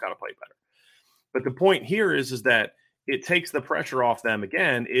 Cam Hart's got to play better. But the point here is that it takes the pressure off them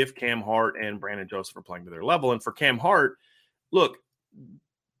again if Cam Hart and Brandon Joseph are playing to their level. And for Cam Hart, look,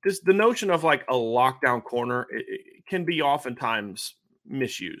 the notion of a lockdown corner it can be oftentimes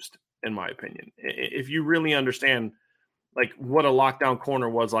misused, in my opinion. If you really understand what a lockdown corner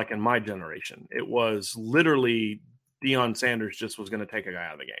was in my generation, it was literally Deion Sanders just was going to take a guy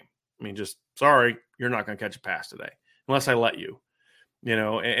out of the game. Just sorry, you're not going to catch a pass today unless I let you.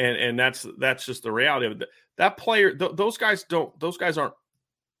 And that's just the reality of it. That player, those guys aren't,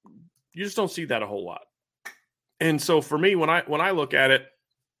 you just don't see that a whole lot. And so for me, when I look at it,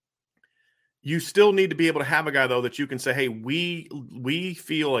 you still need to be able to have a guy though, that you can say, hey, we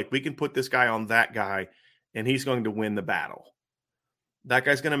feel like we can put this guy on that guy and he's going to win the battle. That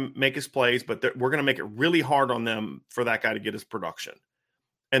guy's going to make his plays, but we're going to make it really hard on them for that guy to get his production.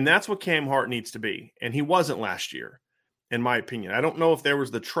 And that's what Cam Hart needs to be. And he wasn't last year, in my opinion. I don't know if there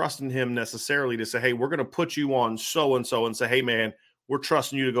was the trust in him necessarily to say, hey, we're going to put you on so-and-so and say, hey, man, we're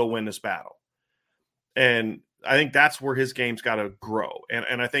trusting you to go win this battle. And I think that's where his game's got to grow.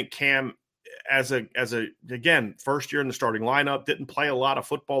 And I think Cam, again, first year in the starting lineup, didn't play a lot of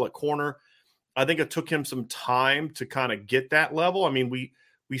football at corner. I think it took him some time to kind of get that level. I mean,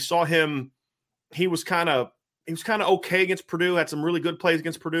 we saw him, he was kind of okay against Purdue, had some really good plays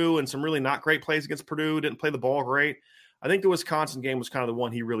against Purdue and some really not great plays against Purdue, didn't play the ball great. I think the Wisconsin game was kind of the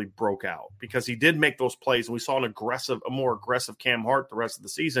one he really broke out because he did make those plays, and we saw a more aggressive Cam Hart the rest of the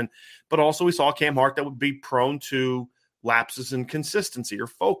season, but also we saw Cam Hart that would be prone to lapses in consistency or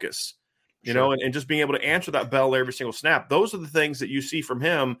focus. You know, and just being able to answer that bell every single snap. Those are the things that you see from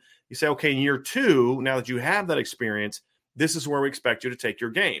him. You say, okay, in year 2, now that you have that experience, this is where we expect you to take your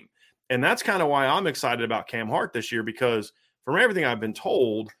game. And that's kind of why I'm excited about Cam Hart this year, because from everything I've been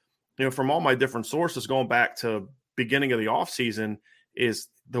told, you know, from all my different sources going back to beginning of the offseason, is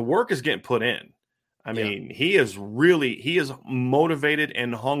the work is getting put in. I mean, he is motivated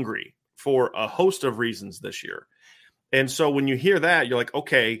and hungry for a host of reasons this year. And so when you hear that, you're like,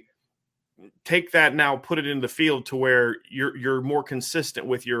 okay, take that now, put it into the field to where you're more consistent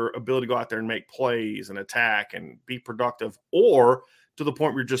with your ability to go out there and make plays and attack and be productive, or to the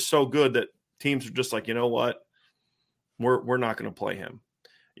point where you're just so good that teams are just like, you know what, we're not going to play him.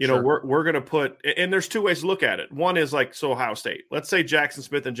 You know, we're going to put, and there's two ways to look at it. One is like, so Ohio State, let's say Jackson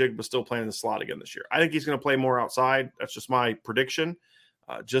Smith and Jigba still playing in the slot again this year. I think he's going to play more outside. That's just my prediction,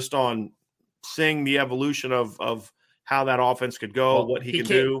 just on seeing the evolution of how that offense could go, what he can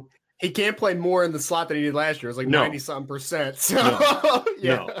do. He can't play more in the slot than he did last year. It was like 90-something%. So,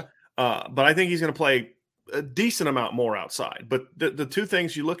 no. But I think he's going to play a decent amount more outside. But the two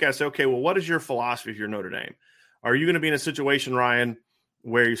things you look at, say, okay, well, what is your philosophy if you're Notre Dame? Are you going to be in a situation, Ryan,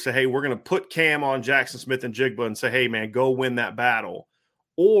 where you say, hey, we're going to put Cam on Jackson Smith and Jigba and say, hey, man, go win that battle?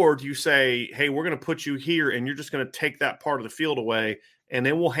 Or do you say, hey, we're going to put you here and you're just going to take that part of the field away and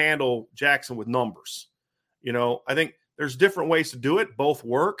then we'll handle Jackson with numbers? You know, I think there's different ways to do it. Both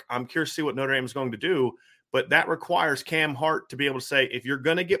work. I'm curious to see what Notre Dame is going to do, but that requires Cam Hart to be able to say, if you're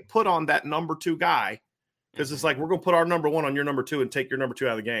going to get put on that number 2 guy, because it's like, we're going to put our number 1 on your number 2 and take your number 2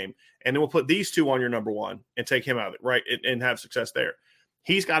 out of the game. And then we'll put these 2 on your number 1 and take him out of it, right? And have success there.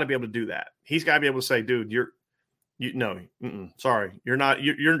 He's got to be able to do that. He's got to be able to say, dude, sorry, you're not,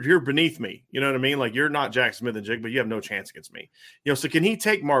 you're beneath me. You know what I mean? Like, you're not Jack Smith and Jigba, but you have no chance against me. You know, so can he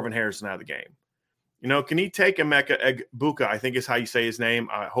take Marvin Harrison out of the game? You know, can he take Emeka Egbuka, I think is how you say his name.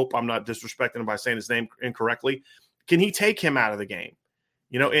 I hope I'm not disrespecting him by saying his name incorrectly. Can he take him out of the game?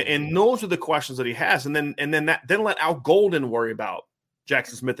 You know, and those are the questions that he has. And then let Al Golden worry about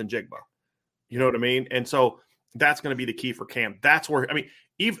Jackson Smith and Jigba. You know what I mean? And so that's going to be the key for Cam. That's where, I mean,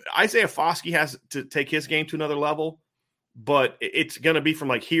 even Isaiah Foskey has to take his game to another level, but it's going to be from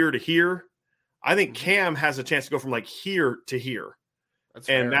like here to here. I think Cam has a chance to go from like here to here.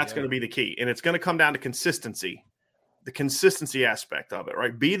 That's going to be the key. And it's going to come down to consistency, the consistency aspect of it,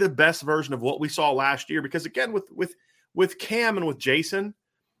 right? Be the best version of what we saw last year. Because again, with Cam and with Jason,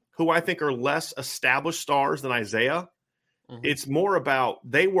 who I think are less established stars than Isaiah, it's more about,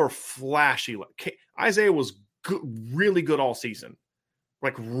 they were flashy. Isaiah was good, really good all season,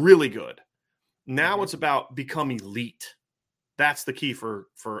 like really good. Now it's about become elite. That's the key for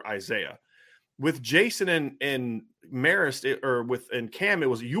Isaiah. With Jason and Marist, and Cam, it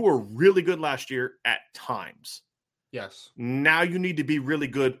was, you were really good last year at times. Yes. Now you need to be really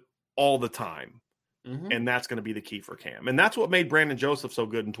good all the time. And that's going to be the key for Cam. And that's what made Brandon Joseph so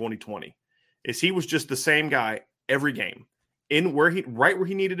good in 2020, is he was just the same guy every game, right where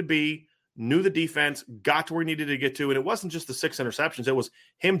he needed to be, knew the defense, got to where he needed to get to. And it wasn't just the 6 interceptions. It was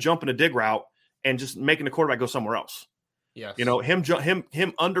him jumping a dig route and just making the quarterback go somewhere else. Yes. You know, him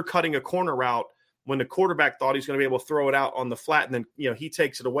undercutting a corner route when the quarterback thought he's going to be able to throw it out on the flat, and then, you know, he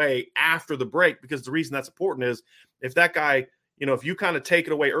takes it away after the break, because the reason that's important is if that guy, you know, if you kind of take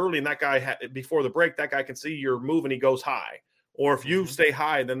it away early and that guy before the break, that guy can see your move and he goes high. Or if you stay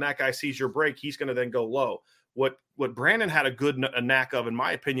high, then that guy sees your break, he's going to then go low. What Brandon had a knack of, in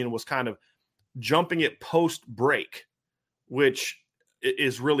my opinion, was kind of jumping it post break, which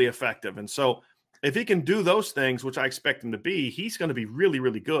is really effective. And so if he can do those things, which I expect him to be, he's going to be really,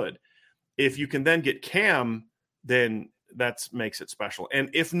 really good. If you can then get Cam, then that makes it special.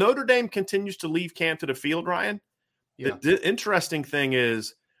 And if Notre Dame continues to leave Cam to the field, Ryan, the interesting thing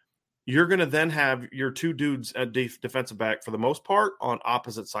is you're going to then have your 2 dudes at defensive back, for the most part, on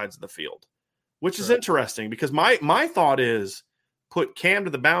opposite sides of the field, which is interesting, because my thought is put Cam to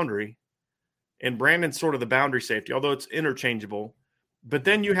the boundary and Brandon's sort of the boundary safety, although it's interchangeable. But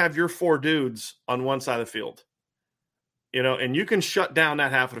then you have your 4 dudes on one side of the field, and you can shut down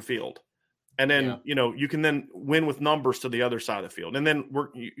that half of the field. And then, you can then win with numbers to the other side of the field. And then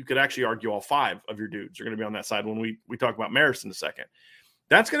you could actually argue all 5 of your dudes are going to be on that side when we talk about Maris in a second.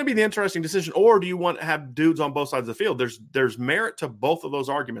 That's going to be the interesting decision. Or do you want to have dudes on both sides of the field? There's merit to both of those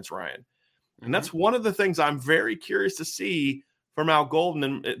arguments, Ryan. And that's one of the things I'm very curious to see from Al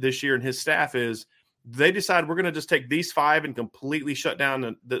Golden this year and his staff is they decide we're going to just take these 5 and completely shut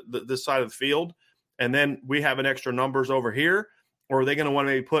down this side of the field. And then we have an extra numbers over here. Or are they going to want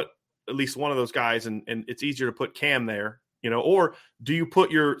to maybe put at least one of those guys, and it's easier to put Cam there, or do you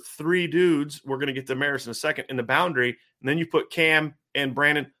put your 3 dudes, we're going to get to Maris in a second, in the boundary, and then you put Cam and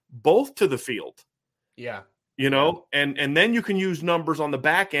Brandon both to the field. Yeah. And then you can use numbers on the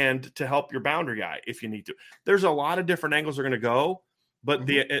back end to help your boundary guy if you need to. There's a lot of different angles are going to go, but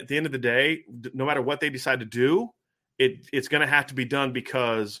at the end of the day, no matter what they decide to do, it's going to have to be done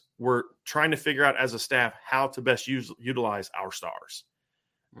because we're trying to figure out as a staff how to best utilize our stars.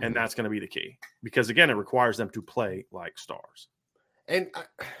 And that's going to be the key because, again, it requires them to play like stars. And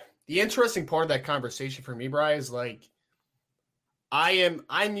the interesting part of that conversation for me, Brian, is like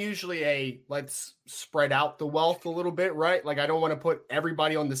I'm usually let's spread out the wealth a little bit, right? Like I don't want to put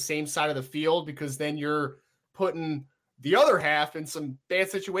everybody on the same side of the field because then you're putting the other half in some bad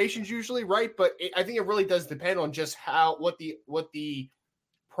situations usually, right? But I think it really does depend on just what the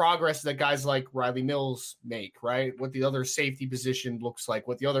progress that guys like Riley Mills make, right? What the other safety position looks like,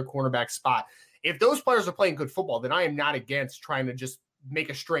 what the other cornerback spot. If those players are playing good football, then I am not against trying to just make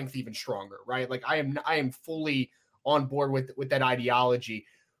a strength even stronger, right? Like I am fully on board with that ideology.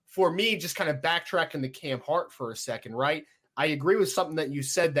 For me, just kind of backtracking to Cam Hart for a second, right? I agree with something that you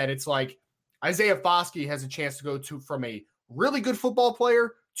said that it's like Isaiah Foskey has a chance to go from a really good football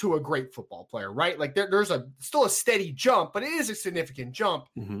player to a great football player, right? Like there's still a steady jump, but it is a significant jump.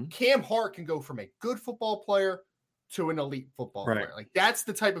 Cam Hart can go from a good football player to an elite football player. Like that's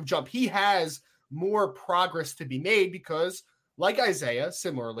the type of jump. He has more progress to be made because like Isaiah,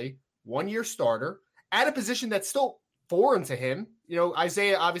 similarly, 1-year starter at a position that's still foreign to him.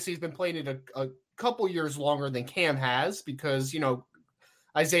 Isaiah obviously has been playing it a couple years longer than Cam has because,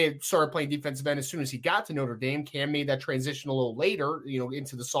 Isaiah started playing defensive end as soon as he got to Notre Dame. Cam made that transition a little later,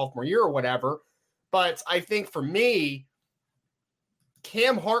 into the sophomore year or whatever. But I think for me,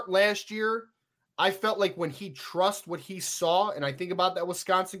 Cam Hart last year, I felt like when he trusts what he saw, and I think about that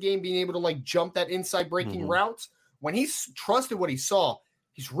Wisconsin game, being able to like jump that inside breaking routes, when he trusted what he saw,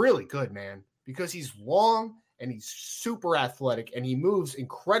 he's really good, man, because he's long and he's super athletic and he moves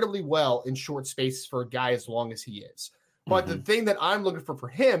incredibly well in short spaces for a guy as long as he is. But the thing that I'm looking for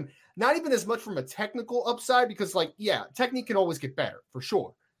him, not even as much from a technical upside, because technique can always get better for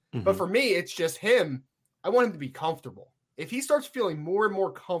sure. But for me, it's just him. I want him to be comfortable. If he starts feeling more and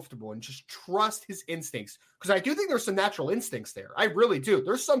more comfortable and just trust his instincts, because I do think there's some natural instincts there. I really do.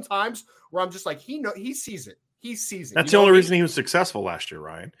 There's some times where I'm just like, he sees it. He sees it. That's the only reason he was successful last year,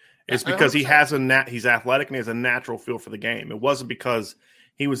 Ryan. It's because 100%. He has he's athletic and he has a natural feel for the game. It wasn't because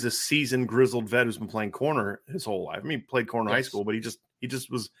he was this seasoned, grizzled vet who's been playing corner his whole life. I mean, he played corner in high school, but he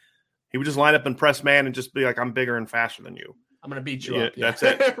would just line up and press man and just be like, I'm bigger and faster than you. I'm going to beat you up. Yeah. That's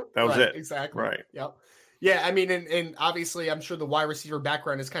it. That was it. Exactly. Right. Yep. Yeah. I mean, and obviously I'm sure the wide receiver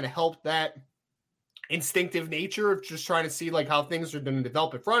background has kind of helped that instinctive nature of just trying to see like how things are going to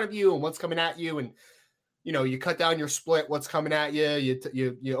develop in front of you and what's coming at you. And, you cut down your split, what's coming at you,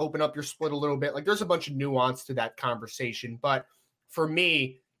 you open up your split a little bit. Like there's a bunch of nuance to that conversation. But for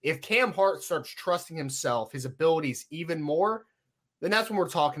me, if Cam Hart starts trusting himself, his abilities even more, then that's when we're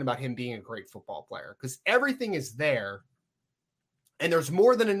talking about him being a great football player because everything is there and there's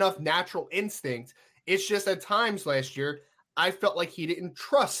more than enough natural instinct. It's just at times last year, I felt like he didn't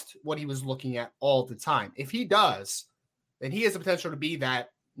trust what he was looking at all the time. If he does, then he has the potential to be that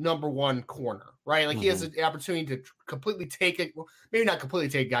number one corner, right? Like he has the opportunity to completely take it, maybe not completely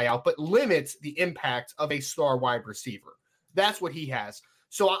take a guy out, but limit the impact of a star wide receiver. That's what he has.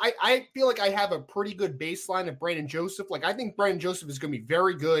 So I feel like I have a pretty good baseline of Brandon Joseph. Like I think Brandon Joseph is going to be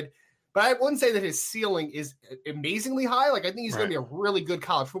very good, but I wouldn't say that his ceiling is amazingly high. Like I think he's going to be a really good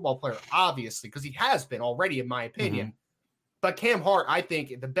college football player, obviously, because he has been already, in my opinion. But Cam Hart, I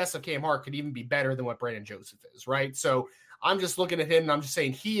think the best of Cam Hart could even be better than what Brandon Joseph is, right? So I'm just looking at him and I'm just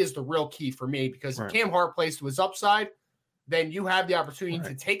saying he is the real key for me because if Cam Hart plays to his upside, then you have the opportunity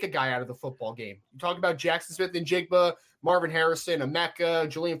to take a guy out of the football game. You talk about Jackson Smith and Jigba, Marvin Harrison, Emeka,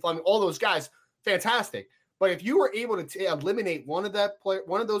 Julian Fleming, all those guys, fantastic. But if you were able to eliminate one of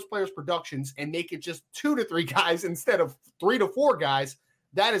those players' productions and make it just 2 to 3 guys instead of 3 to 4 guys,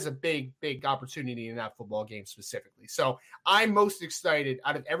 that is a big, big opportunity in that football game specifically. So I'm most excited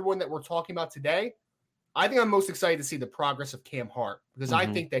out of everyone that we're talking about today. I think I'm most excited to see the progress of Cam Hart because I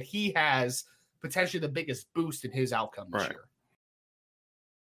think that he has potentially the biggest boost in his outcome this year.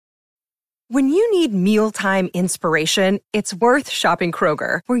 When you need mealtime inspiration, it's worth shopping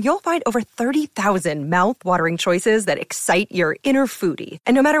Kroger, where you'll find over 30,000 mouth-watering choices that excite your inner foodie.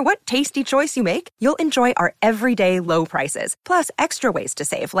 And no matter what tasty choice you make, you'll enjoy our everyday low prices, plus extra ways to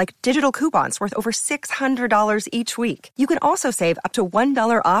save, like digital coupons worth over $600 each week. You can also save up to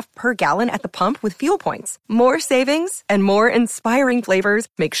 $1 off per gallon at the pump with fuel points. More savings and more inspiring flavors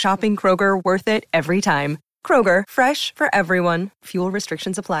make shopping Kroger worth it every time. Kroger, fresh for everyone. Fuel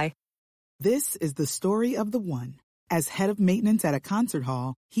restrictions apply. This is the story of the one. As head of maintenance at a concert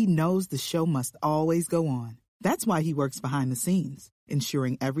hall, he knows the show must always go on. That's why he works behind the scenes,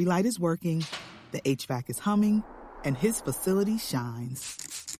 ensuring every light is working, the HVAC is humming, and his facility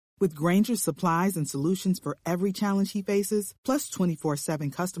shines. With Grainger's supplies and solutions for every challenge he faces, plus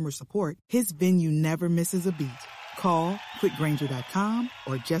 24/7 customer support, his venue never misses a beat. Call quickgrainger.com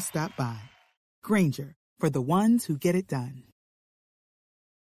or just stop by. Grainger, for the ones who get it done.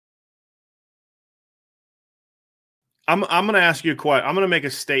 I'm going to ask you a question. I'm going to make a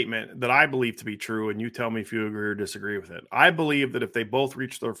statement that I believe to be true, and you tell me if you agree or disagree with it. I believe that if they both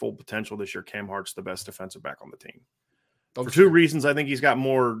reach their full potential this year, Cam Hart's the best defensive back on the team. For two reasons. I think he's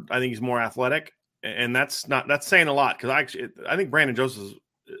more athletic, and that's saying a lot because I think Brandon Joseph is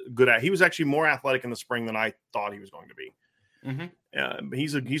good at. He was actually more athletic in the spring than I thought he was going to be.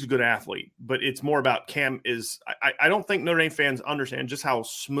 He's a good athlete, but it's more about Cam is. I don't think Notre Dame fans understand just how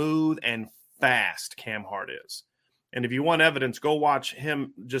smooth and fast Cam Hart is. And if you want evidence, go watch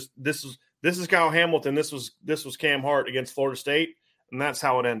him. Just this is Kyle Hamilton. This was Cam Hart against Florida State, and that's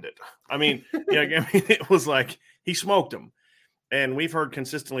how it ended. I mean, it was like he smoked him. And we've heard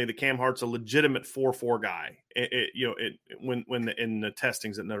consistently that Cam Hart's a legitimate 4.4 guy. When in the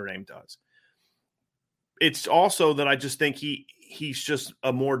testings that Notre Dame does. It's also that I just think he's just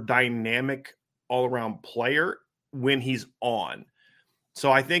a more dynamic all around player when he's on. So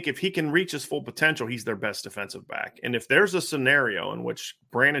I think if he can reach his full potential, he's their best defensive back. And if there's a scenario in which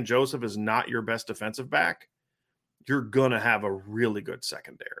Brandon Joseph is not your best defensive back, you're going to have a really good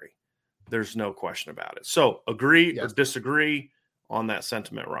secondary. There's no question about it. So agree or disagree on that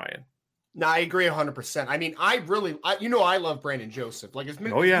sentiment, Ryan? No, I agree 100%. I mean, I love Brandon Joseph. Like, as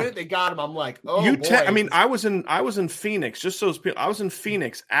minute they got him, I'm like, oh, boy. I was in Phoenix, just so I was in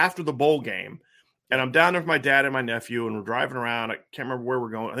Phoenix after the bowl game. And I'm down there with my dad and my nephew, and we're driving around. I can't remember where we're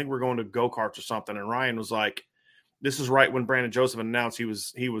going. I think we're going to go-karts or something. And Ryan was like, this is right when Brandon Joseph announced he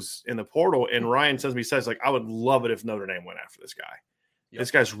was in the portal. And Ryan says, I would love it if Notre Dame went after this guy. Yep.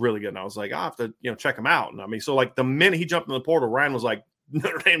 This guy's really good. And I was like, I'll have to, check him out. And I mean, so like the minute he jumped in the portal, Ryan was like,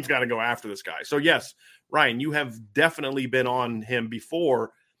 Notre Dame's got to go after this guy. So yes, Ryan, you have definitely been on him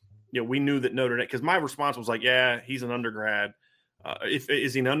before. We knew that Notre Dame, because my response was like, yeah, he's an undergrad.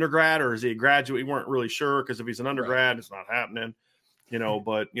 Is he an undergrad or is he a graduate? We weren't really sure because if he's an undergrad, It's not happening,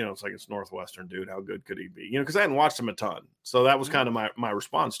 but it's like it's Northwestern, dude. How good could he be? Because I hadn't watched him a ton. So that was kind of my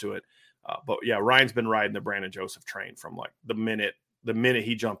response to it. But yeah, Ryan's been riding the Brandon Joseph train from like the minute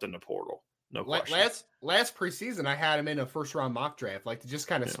he jumped in the portal. No question. Last preseason, I had him in a first round mock draft, like to just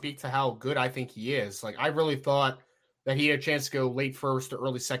kind of speak to how good I think he is. Like I really thought that he had a chance to go late first or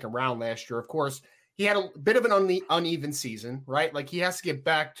early second round last year. Of course, he had a bit of an uneven season, right? Like he has to get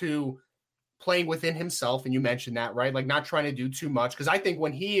back to playing within himself. And you mentioned that, right? Like not trying to do too much. Cause I think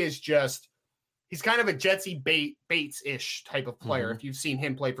when he's kind of a Jetsy Bates-ish type of player. Mm-hmm. If you've seen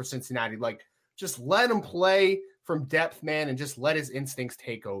him play for Cincinnati, like just let him play from depth, man. And just let his instincts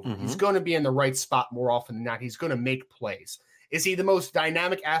take over. Mm-hmm. He's going to be in the right spot more often than not. He's going to make plays. Is he the most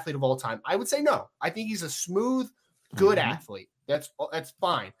dynamic athlete of all time? I would say no. I think he's a smooth, good athlete. That's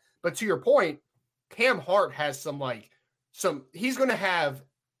fine. But to your point, Cam Hart has he's going to have,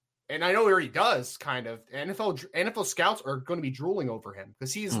 and I know he already does kind of, NFL scouts are going to be drooling over him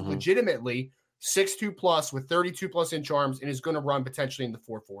because he's legitimately 6'2 plus with 32 plus inch arms and is going to run potentially in the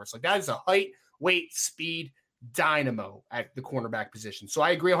 4.4s. Like that is a height, weight, speed dynamo at the cornerback position. So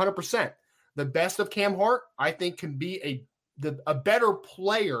I agree 100%. The best of Cam Hart, I think, can be a better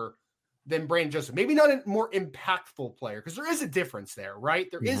player than Brandon Joseph. Maybe not a more impactful player, because there is a difference there, right?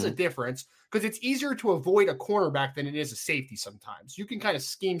 There is a difference because it's easier to avoid a cornerback than it is a safety sometimes. You can kind of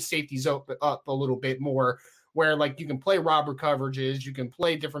scheme safeties up a little bit more where like you can play robber coverages, you can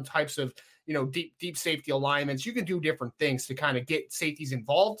play different types of, deep safety alignments. You can do different things to kind of get safeties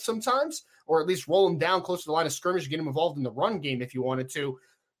involved sometimes, or at least roll them down close to the line of scrimmage, get them involved in the run game if you wanted to.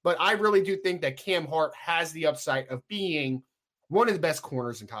 But I really do think that Cam Hart has the upside of being one of the best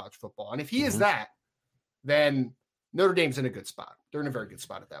corners in college football. And if he is that, then Notre Dame's in a good spot. They're in a very good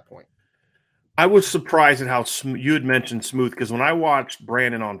spot at that point. I was surprised at how you had mentioned smooth, because when I watched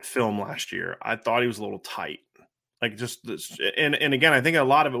Brandon on film last year, I thought he was a little tight. Like just this, and again, I think a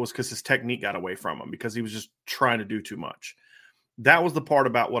lot of it was because his technique got away from him because he was just trying to do too much. That was the part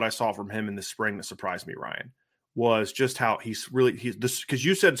about what I saw from him in the spring that surprised me, Ryan, was just how he's this, because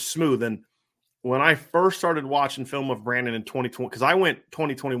you said smooth. And when I first started watching film of Brandon in 2020, because I went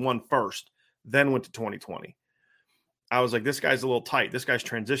 2021 first, then went to 2020. I was like, this guy's a little tight. This guy's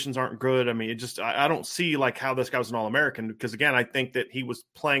transitions aren't good. I mean, I don't see like how this guy was an All-American, because again, I think that he was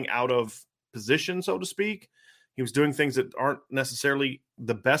playing out of position, so to speak. He was doing things that aren't necessarily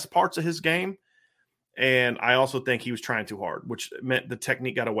the best parts of his game. And I also think he was trying too hard, which meant the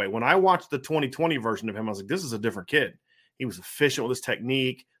technique got away. When I watched the 2020 version of him, I was like, this is a different kid. He was efficient with his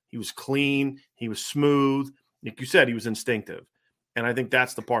technique. He was clean. He was smooth. Like you said, he was instinctive. And I think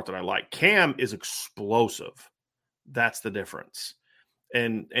that's the part that I like. Cam is explosive. That's the difference.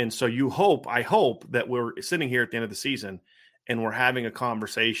 And so I hope that we're sitting here at the end of the season and we're having a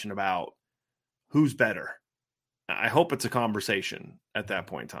conversation about who's better. I hope it's a conversation at that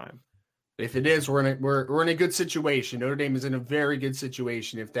point in time. If it is, we're in a good situation. Notre Dame is in a very good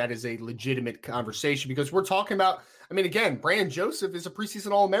situation if that is a legitimate conversation, because we're talking about, I mean, again, Brandon Joseph is a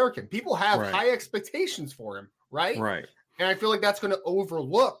preseason All-American. People have high expectations for him, right? Right. And I feel like that's going to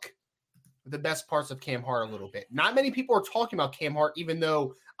overlook the best parts of Cam Hart a little bit. Not many people are talking about Cam Hart, even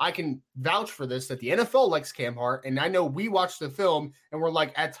though I can vouch for this, that the NFL likes Cam Hart. And I know we watched the film and we're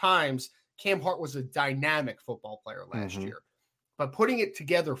like, at times, Cam Hart was a dynamic football player last year. But putting it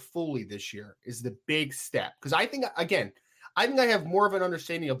together fully this year is the big step. Because I think I have more of an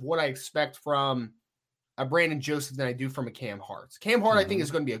understanding of what I expect from a Brandon Joseph than I do from a Cam Hart. Cam Hart, I think,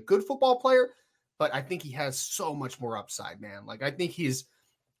 is going to be a good football player, but I think he has so much more upside, man. Like, I think his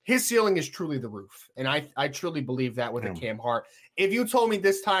ceiling is truly the roof. And I truly believe that with a Cam Hart. If you told me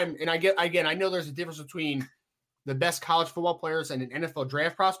this time, and I know there's a difference between the best college football players and an NFL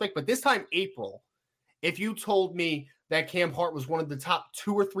draft prospect, but this time, April, if you told me that Cam Hart was one of the top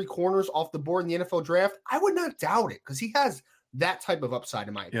 2 or 3 corners off the board in the NFL draft, I would not doubt it, because he has that type of upside,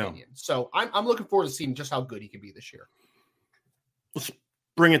 in my opinion. So I'm looking forward to seeing just how good he can be this year. Let's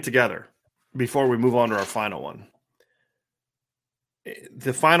bring it together before we move on to our final one.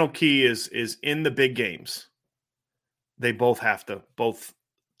 The final key is in the big games. They both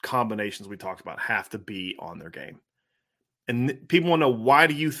combinations we talked about have to be on their game. And people want to know, why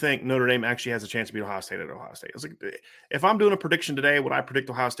do you think Notre Dame actually has a chance to beat Ohio State at Ohio State? I was like, if I'm doing a prediction today, would I predict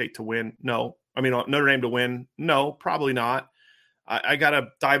Ohio State to win? No. I mean, Notre Dame to win? No, probably not. I got to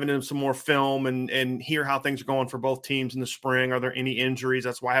dive into some more film and hear how things are going for both teams in the spring. Are there any injuries?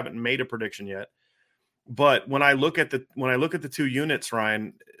 That's why I haven't made a prediction yet. But when I look at the 2 units,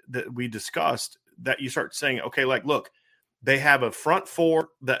 Ryan, that we discussed, that you start saying, okay, like, look, they have a front 4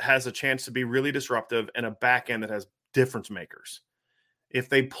 that has a chance to be really disruptive and a back end that has difference makers. If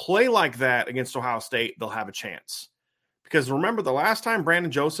they play like that against Ohio State, they'll have a chance. Because remember, the last time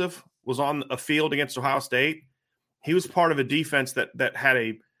Brandon Joseph was on a field against Ohio State, he was part of a defense that had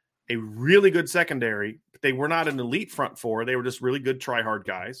a really good secondary, but they were not an elite front 4. They were just really good try-hard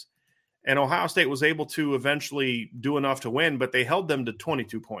guys. And Ohio State was able to eventually do enough to win, but they held them to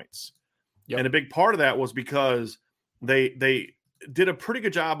 22 points. Yep. And a big part of that was because they did a pretty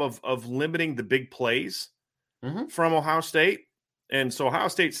good job of limiting the big plays from Ohio State. And so Ohio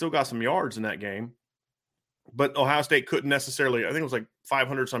State still got some yards in that game, but Ohio State couldn't necessarily, I think it was like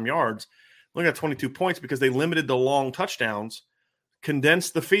 500 some yards, only got 22 points because they limited the long touchdowns,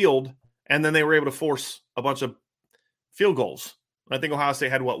 condensed the field, and then they were able to force a bunch of field goals. I think Ohio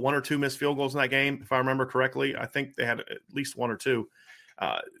State had, 1 or 2 missed field goals in that game, if I remember correctly. I think they had at least 1 or 2.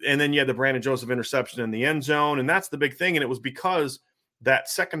 And then you had the Brandon Joseph interception in the end zone, and that's the big thing. And it was because that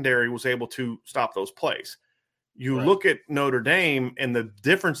secondary was able to stop those plays. You look at Notre Dame, and the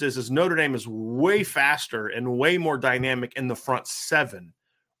difference is Notre Dame is way faster and way more dynamic in the front 7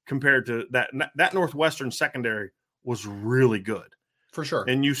 compared to that Northwestern secondary was really good. For sure.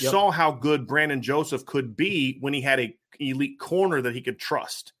 And you saw how good Brandon Joseph could be when he had a elite corner that he could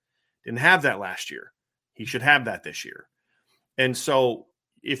trust. Didn't have that last year. He should have that this year. And so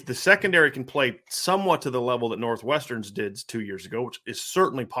if the secondary can play somewhat to the level that Northwestern's did 2 years ago, which is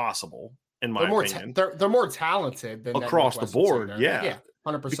certainly possible, in my opinion. They're more talented than across the board. Yeah.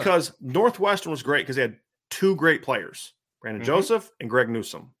 100%. Because Northwestern was great because they had two great players, Brandon Joseph and Greg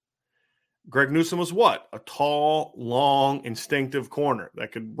Newsome. Greg Newsome was what? A tall, long, instinctive corner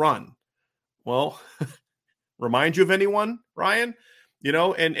that could run. Well, remind you of anyone, Ryan?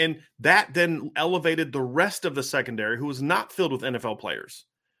 And that then elevated the rest of the secondary, who was not filled with NFL players.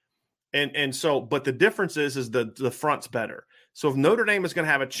 And so, but the difference is the front's better. So if Notre Dame is going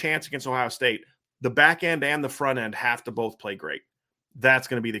to have a chance against Ohio State, the back end and the front end have to both play great. That's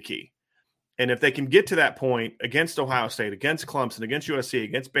going to be the key. And if they can get to that point against Ohio State, against Clemson, against USC,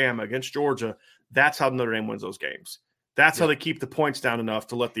 against Bama, against Georgia, that's how Notre Dame wins those games. That's how they keep the points down enough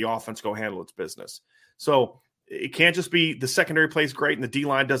to let the offense go handle its business. So it can't just be the secondary plays great and the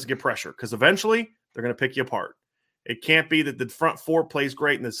D-line doesn't get pressure, because eventually they're going to pick you apart. It can't be that the front four plays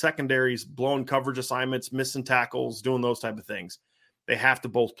great and the secondary's blowing coverage assignments, missing tackles, doing those type of things. They have to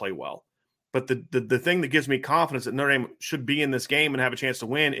both play well. But the thing that gives me confidence that Notre Dame should be in this game and have a chance to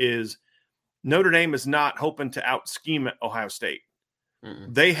win is Notre Dame is not hoping to out-scheme Ohio State.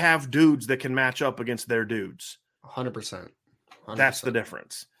 They have dudes that can match up against their dudes. 100%. That's the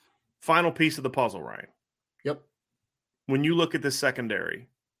difference. Final piece of the puzzle, Ryan. Yep. When you look at this secondary,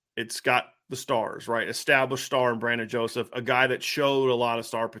 it's got the stars, right? Established star in Brandon Joseph, a guy that showed a lot of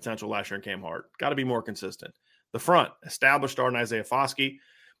star potential last year in Cam Hart. Got to be more consistent. The front, established star in Isaiah Foskey,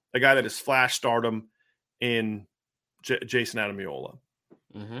 a guy that has flash stardom in Jason Ademilola.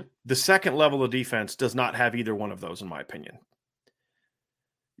 The second level of defense does not have either one of those, in my opinion.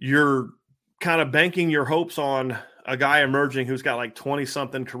 You're kind of banking your hopes on a guy emerging who's got like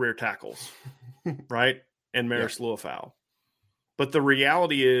 20-something career tackles, right? And Maris Liufau. But the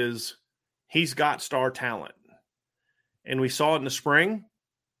reality is he's got star talent. And we saw it in the spring.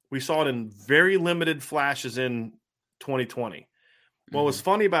 We saw it in very limited flashes in 2020. What was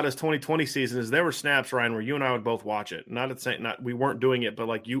funny about his 2020 season is there were snaps, Ryan, where you and I would both watch it. Not we weren't doing it, but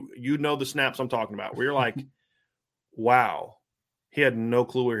like you know the snaps I'm talking about, where you're like, wow, he had no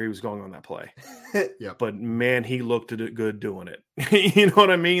clue where he was going on that play. But man, he looked good doing it. You know what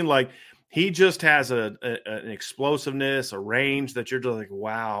I mean? Like he just has an explosiveness, a range that you're just like,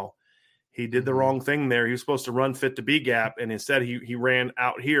 wow, he did the wrong thing there. He was supposed to run fit to be gap, and instead he ran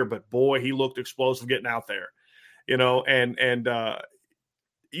out here. But boy, he looked explosive getting out there.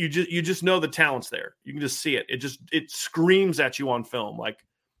 You just know the talent's there. You can just see it. It screams at you on film, like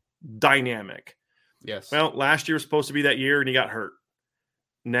dynamic. Yes. Well, last year was supposed to be that year and he got hurt.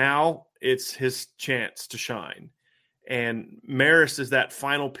 Now it's his chance to shine. And Maris is that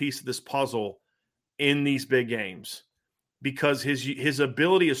final piece of this puzzle in these big games because his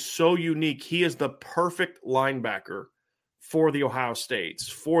ability is so unique. He is the perfect linebacker for the Ohio States,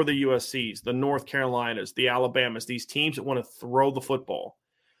 for the USCs, the North Carolinas, the Alabamas, these teams that want to throw the football.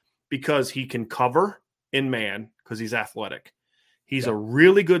 Because he can cover in man because he's athletic. He's a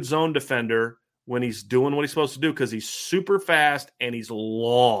really good zone defender when he's doing what he's supposed to do because he's super fast and he's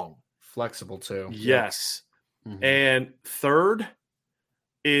long. Flexible too. Yes. And third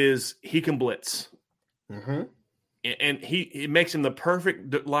is he can blitz. And it makes him the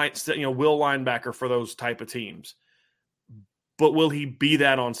perfect will linebacker for those type of teams. But will he be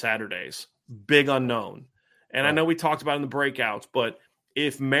that on Saturdays? Big unknown. And I know we talked about it in the breakouts, but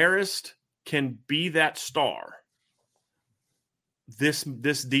if Marist can be that star, this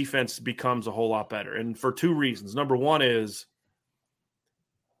defense becomes a whole lot better. And for two reasons. Number one is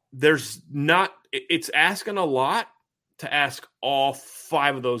it's asking a lot to ask all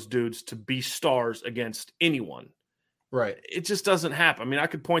five of those dudes to be stars against anyone. Right. It just doesn't happen. I mean, I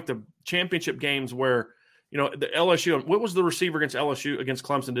could point to championship games where, the LSU, what was the receiver against LSU against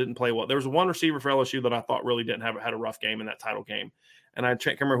Clemson didn't play well? There was one receiver for LSU that I thought really had a rough game in that title game. And I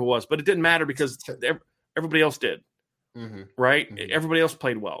can't remember who it was, but it didn't matter because everybody else did, right? Everybody else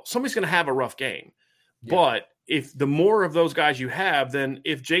played well. Somebody's going to have a rough game. Yeah. But if the more of those guys you have, then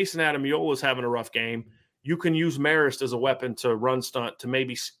if Jason Ademilola is having a rough game, you can use Marist as a weapon to run stunt to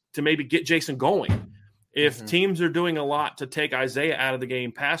maybe get Jason going. If teams are doing a lot to take Isaiah out of the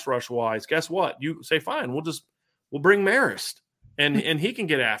game pass rush wise, guess what? You say, fine, we'll bring Marist and he can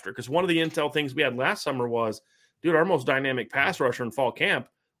get after. Because one of the intel things we had last summer was, dude, our most dynamic pass rusher in fall camp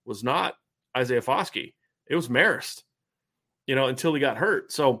was not Isaiah Foskey. It was Marist, until he got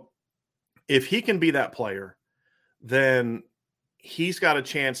hurt. So if he can be that player, then he's got a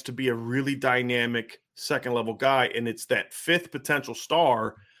chance to be a really dynamic second-level guy, and it's that fifth potential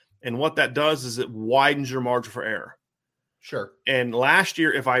star. And what that does is it widens your margin for error. Sure. And last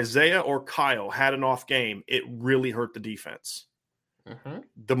year, if Isaiah or Kyle had an off game, it really hurt the defense.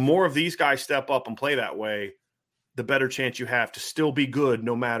 The more of these guys step up and play that way, the better chance you have to still be good,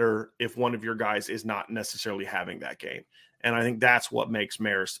 no matter if one of your guys is not necessarily having that game. And I think that's what makes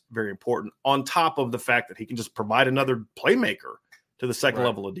Marist very important, on top of the fact that he can just provide another playmaker to the second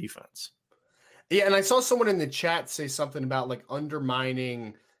level of defense. Yeah, and I saw someone in the chat say something about like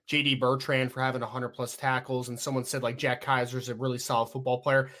undermining JD Bertrand for having 100+ tackles, and someone said like Jack Kaiser's a really solid football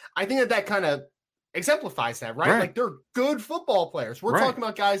player. I think that kind of exemplifies that, right? Like they're good football players. We're talking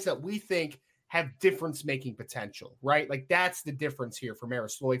about guys that we think have difference-making potential, right? Like that's the difference here for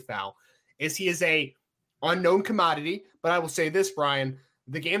Marist Liufau, is he is a unknown commodity. But I will say this, Brian,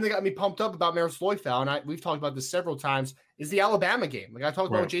 the game that got me pumped up about Marist Liufau, and we've talked about this several times, is the Alabama game. Like I talked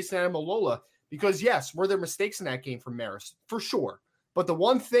about with Jason Ademilola, because yes, were there mistakes in that game from Marist? For sure. But the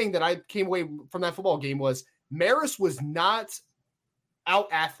one thing that I came away from that football game was Marist was not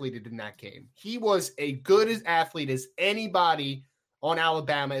out-athleted in that game. He was a good as athlete as anybody on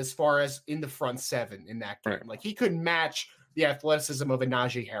Alabama as far as in the front seven in that game. Like he could match the athleticism of a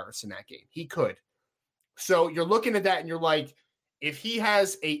Najee Harris in that game. He could. So you're looking at that and you're like, if he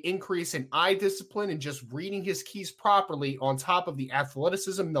has a increase in eye discipline and just reading his keys properly on top of the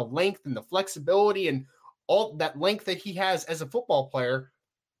athleticism, the length and the flexibility and all that length that he has as a football player,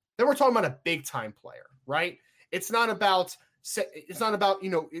 then we're talking about a big time player, right? It's not about, you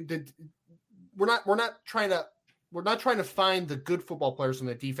know, we're not trying to find the good football players on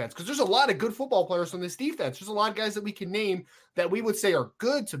the defense, because there's a lot of good football players on this defense. There's a lot of guys that we can name that we would say are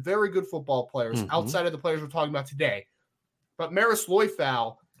good to very good football players outside of the players we're talking about today. But Marist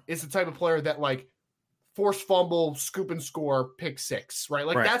Liufau is the type of player that like force fumble, scoop and score, pick six, right?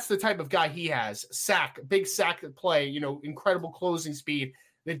 Like that's the type of guy he has. Big sack play, you know, incredible closing speed.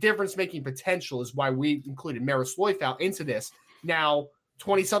 The difference-making potential is why we included Marist Liufau into this. Now,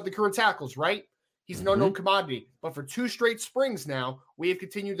 20-something career tackles, right? He's an unknown commodity. But for 2 straight springs now, we have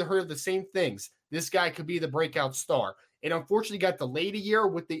continued to hear the same things. This guy could be the breakout star. It unfortunately got delayed a year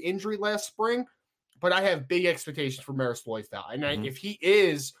with the injury last spring, but I have big expectations for Marist Liufau. And if he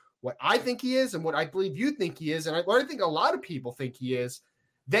is what I think he is and what I believe you think he is, and I think a lot of people think he is,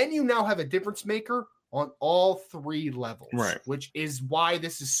 then you now have a difference maker on all 3 levels, which is why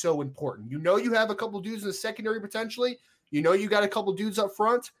this is so important. You know you have a couple dudes in the secondary potentially. You know you got a couple dudes up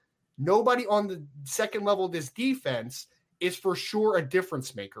front. Nobody on the second level of this defense is for sure a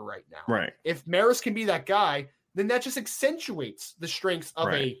difference maker right now. If Marist can be that guy, then that just accentuates the strengths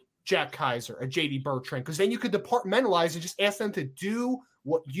of a Jack Kaiser, a JD Bertrand, because then you could departmentalize and just ask them to do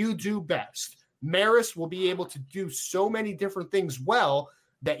what you do best. Marist will be able to do so many different things well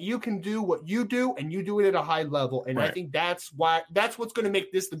that you can do what you do and you do it at a high level. And I think that's what's going to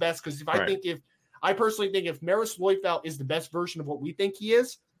make this the best. Because I personally think if Marist Liufau is the best version of what we think he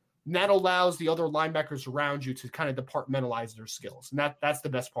is, that allows the other linebackers around you to kind of departmentalize their skills. And that's the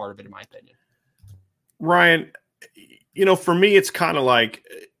best part of it, in my opinion. Ryan, you know, for me, it's kind of like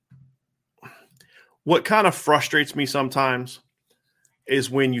what kind of frustrates me sometimes is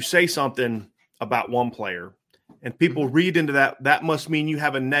when you say something about one player and people read into that must mean you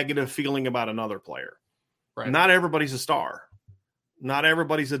have a negative feeling about another player. Not everybody's a star. Not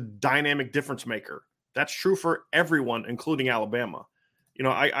everybody's a dynamic difference maker. That's true for everyone, including Alabama. You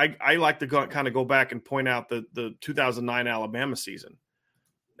know, I like to kind of go back and point out the 2009 Alabama season.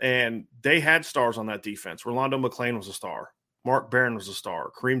 And they had stars on that defense. Rolando McClain was a star. Mark Barron was a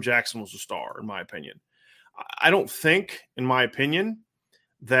star. Kareem Jackson was a star, in my opinion. I don't think, in my opinion,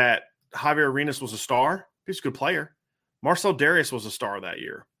 that Javier Arenas was a star. He's a good player. Marcel Darius was a star that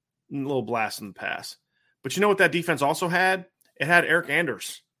year. A little blast in the pass. But you know what that defense also had? It had Eric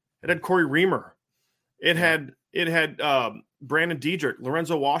Anders. It had Corey Reamer. It had Brandon Diedrich,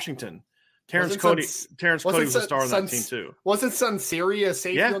 Lorenzo Washington. Terrence Cody was a star on that team too. Wasn't Sunseri a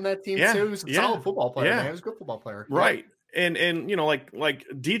safety on that team too? He was a solid football player, man. He was a good football player. Right. And you know, like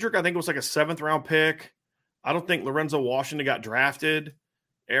Diedrich, I think it was like a 7th round pick. I don't think Lorenzo Washington got drafted.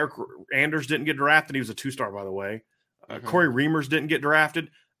 Eric Anders didn't get drafted. He was a 2-star, by the way. Corey Reimers didn't get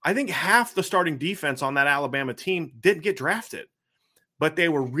drafted. I think half the starting defense on that Alabama team didn't get drafted, but they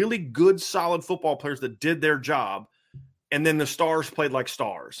were really good, solid football players that did their job. And then the stars played like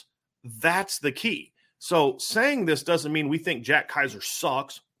stars. That's the key. So saying this doesn't mean we think Jack Kaiser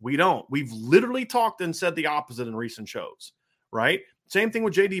sucks. We don't. We've literally talked and said the opposite in recent shows, right? Same thing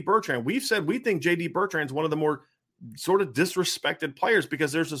with JD Bertrand. We've said we think JD Bertrand is one of the more sort of disrespected players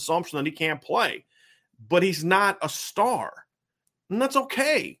because there's assumption that he can't play, but he's not a star. And that's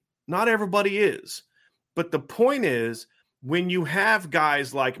okay. Not everybody is. But the point is, when you have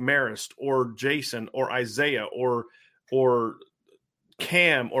guys like Marist or Jason or Isaiah or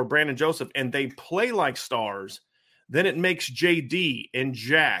Cam or Brandon Joseph, and they play like stars, then it makes JD and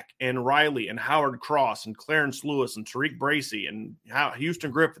Jack and Riley and Howard Cross and Clarence Lewis and Tariq Bracy and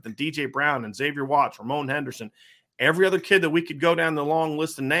Houston Griffith and DJ Brown and Xavier Watts, Ramon Henderson, Every other kid that we could go down the long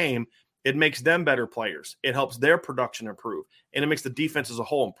list and name, it makes them better players. It helps their production improve, and it makes the defense as a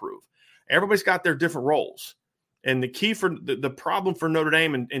whole improve. Everybody's got their different roles. And the key for the problem for Notre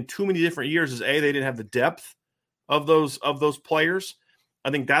Dame in too many different years is, they didn't have the depth of those players.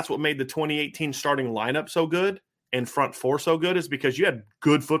 I think that's what made the 2018 starting lineup so good and front four so good, is because you had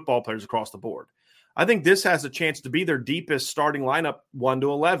good football players across the board. I think this has a chance to be their deepest starting lineup, 1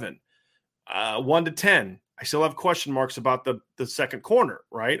 to 11, 1 to 10. I still have question marks about the second corner,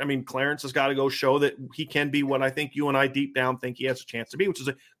 right? I mean, Clarence has got to go show that he can be what I think you and I deep down think he has a chance to be, which is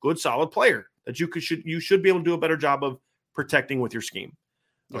a good, solid player that you should be able to do a better job of protecting with your scheme,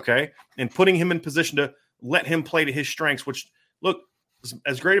 okay? And putting him in position to let him play to his strengths, which, look,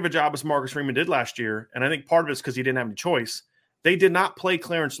 as great of a job as Marcus Freeman did last year, and I think part of it is because he didn't have any choice, they did not play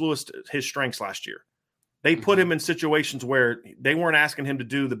Clarence Lewis to his strengths last year. They put him in situations where they weren't asking him to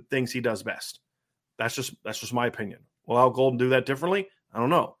do the things he does best. That's just my opinion. Will Al Golden do that differently? I don't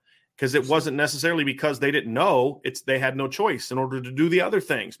know. Because it wasn't necessarily because they didn't know. They had no choice in order to do the other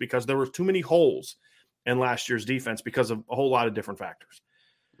things, because there were too many holes in last year's defense because of a whole lot of different factors.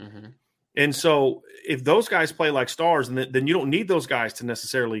 Mm-hmm. And so if those guys play like stars, then you don't need those guys to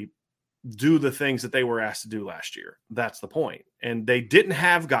necessarily do the things that they were asked to do last year. That's the point. And they didn't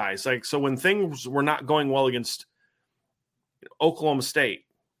have guys so when things were not going well against Oklahoma State,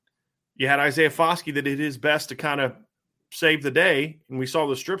 you had Isaiah Foskey that did his best to kind of save the day, and we saw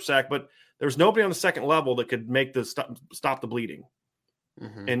the strip sack, but there was nobody on the second level that could make the stop the bleeding.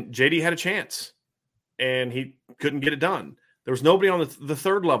 Mm-hmm. And JD had a chance, and he couldn't get it done. There was nobody on the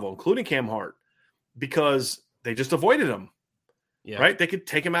third level, including Cam Hart, because they just avoided him. Yeah. Right? They could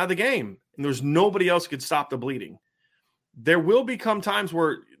take him out of the game, and there's nobody else could stop the bleeding. There will become times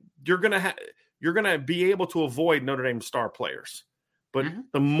where you're gonna be able to avoid Notre Dame star players, but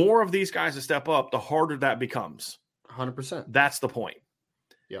the more of these guys that step up, the harder that becomes. 100%. That's the point.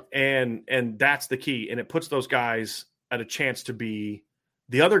 Yeah, and that's the key, and it puts those guys at a chance to be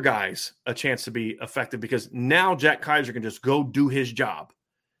the other guys a chance to be effective, because now Jack Kaiser can just go do his job,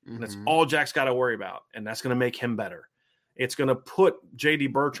 and that's all Jack's got to worry about, and that's going to make him better. It's going to put J.D.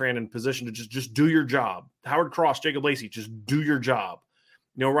 Bertrand in position to just do your job. Howard Cross, Jacob Lacey, just do your job.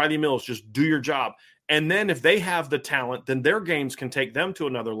 Riley Mills, just do your job. And then if they have the talent, then their games can take them to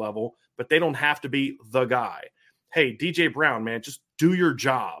another level, but they don't have to be the guy. Hey, DJ Brown, man, just do your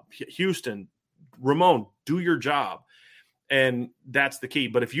job. Houston, Ramon, do your job. And that's the key.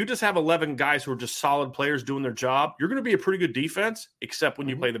 But if you just have 11 guys who are just solid players doing their job, you're going to be a pretty good defense, except when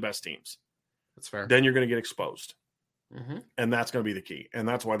you play the best teams. That's fair. Then you're going to get exposed. And that's going to be the key. And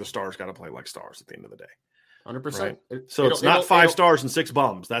that's why the stars got to play like stars at the end of the day. 100%. Right? So it's not 5 stars and 6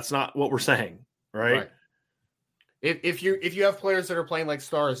 bums. That's not what we're saying. Right? If you have players that are playing like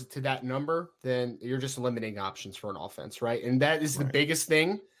stars to that number, then you're just eliminating options for an offense, right? And that is the biggest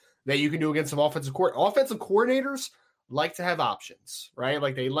thing that you can do against some offensive coordinators like to have options, right?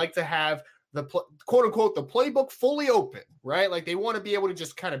 Like they like to have the quote unquote the playbook fully open, right? Like they want to be able to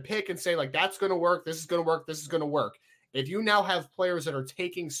just kind of pick and say like that's going to work, this is going to work, this is going to work. If you now have players that are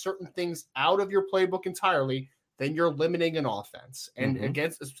taking certain things out of your playbook entirely, then you're limiting an offense. And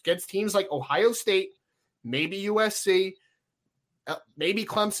against teams like Ohio State, maybe USC, maybe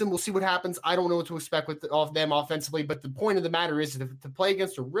Clemson, we'll see what happens. I don't know what to expect with them offensively, but the point of the matter is to play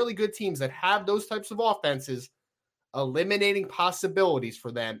against the really good teams that have those types of offenses, eliminating possibilities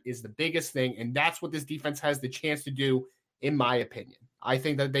for them is the biggest thing, and that's what this defense has the chance to do, in my opinion. I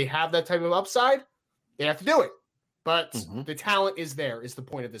think that they have that type of upside. They have to do it. But the talent is there, is the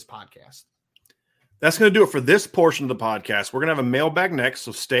point of this podcast. That's going to do it for this portion of the podcast. We're going to have a mailbag next,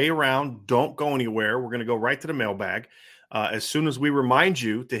 so stay around. Don't go anywhere. We're going to go right to the mailbag. As soon as we remind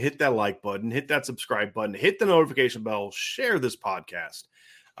you to hit that like button, hit that subscribe button, hit the notification bell, share this podcast,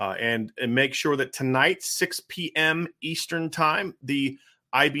 and make sure that tonight, 6 p.m. Eastern time, the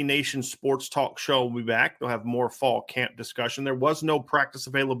IB Nation Sports Talk Show will be back. They'll have more fall camp discussion. There was no practice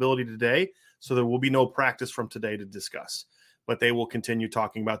availability today, so there will be no practice from today to discuss. But they will continue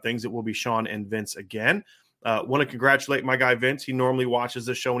talking about things. It will be Sean and Vince again. Want to congratulate my guy Vince. He normally watches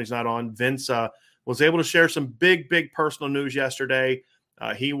this show when he's not on. Vince was able to share some big personal news yesterday.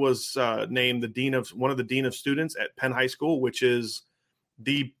 He was named one of the dean of students at Penn High School, which is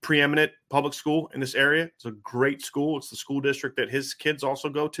the preeminent public school in this area. It's a great school. It's the school district that his kids also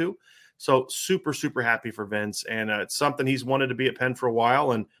go to. So super, super happy for Vince. And it's something he's wanted to be at Penn for a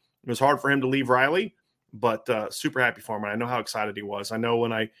while. And it was hard for him to leave Riley, but super happy for him. And I know how excited he was. I know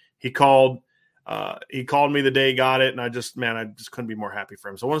when he called me the day he got it, and I just couldn't be more happy for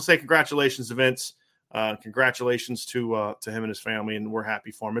him. So I want to say congratulations to Vince. Congratulations to him and his family, and we're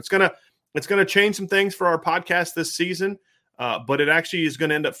happy for him. It's gonna It's going to change some things for our podcast this season, but it actually is going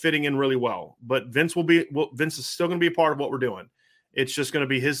to end up fitting in really well. But Vince is still going to be a part of what we're doing. It's just going to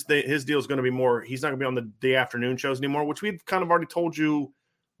be his deal is going to be more. He's not going to be on the afternoon shows anymore, which we've kind of already told you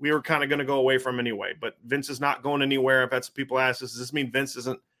we were kind of going to go away from anyway. But Vince is not going anywhere. If that's what people ask us, does this mean Vince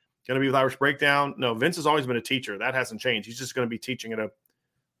isn't going to be with Irish Breakdown? No, Vince has always been a teacher. That hasn't changed. He's just going to be teaching at a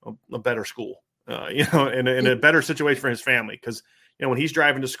better school, in a better situation for his family. Because, when he's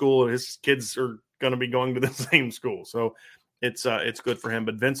driving to school, his kids are going to be going to the same school. So it's good for him.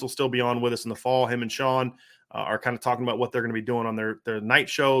 But Vince will still be on with us in the fall. Him and Sean are kind of talking about what they're going to be doing on their night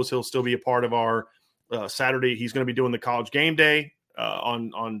shows. He'll still be a part of our Saturday. He's going to be doing the College Game Day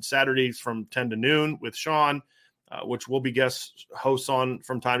on Saturdays from 10 to noon with Sean, which we'll be guest hosts on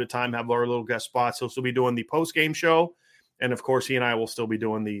from time to time, have our little guest spots. He'll still be doing the post-game show. And, of course, he and I will still be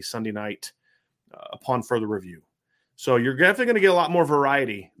doing the Sunday night upon further review. So you're definitely going to get a lot more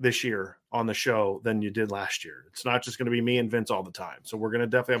variety this year on the show than you did last year. It's not just going to be me and Vince all the time. So we're going to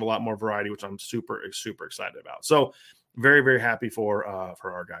definitely have a lot more variety, which I'm super, super excited about. So very, very happy for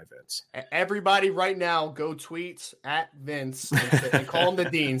our guy, Vince. Everybody right now, go tweet at Vince and call him the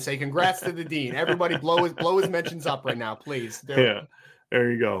Dean. Say congrats to the Dean. Everybody blow his mentions up right now, please. Yeah,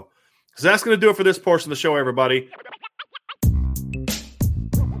 there you go. So that's going to do it for this portion of the show, everybody.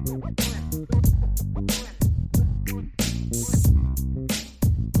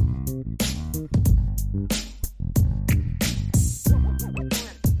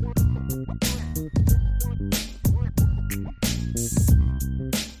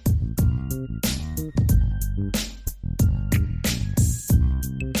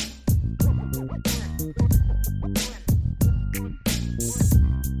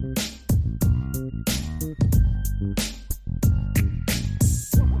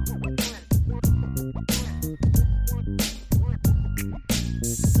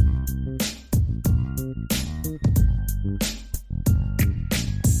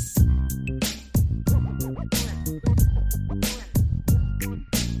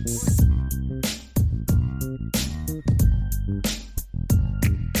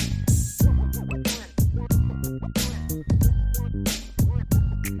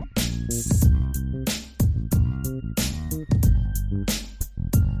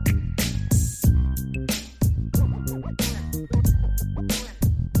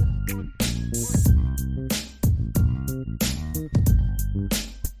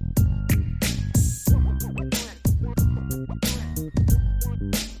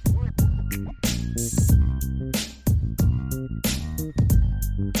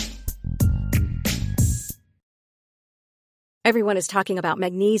 Everyone is talking about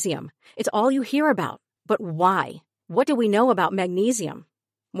magnesium. It's all you hear about. But why? What do we know about magnesium?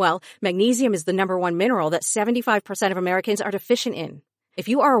 Well, magnesium is the number one mineral that 75% of Americans are deficient in. If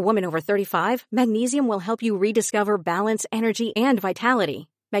you are a woman over 35, magnesium will help you rediscover balance, energy, and vitality.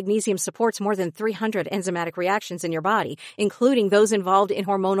 Magnesium supports more than 300 enzymatic reactions in your body, including those involved in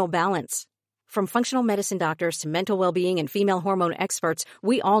hormonal balance. From functional medicine doctors to mental well-being and female hormone experts,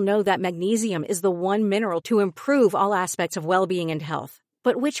 we all know that magnesium is the one mineral to improve all aspects of well-being and health.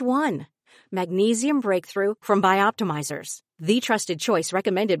 But which one? Magnesium Breakthrough from Bioptimizers, the trusted choice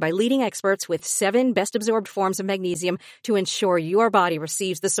recommended by leading experts with 7 best-absorbed forms of magnesium to ensure your body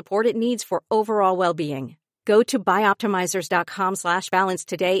receives the support it needs for overall well-being. Go to bioptimizers.com/balance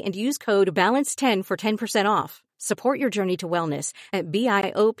today and use code BALANCE10 for 10% off. Support your journey to wellness at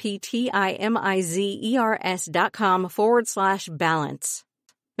bioptimizers.com/balance.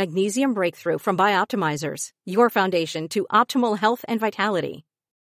 Magnesium Breakthrough from Bioptimizers, your foundation to optimal health and vitality.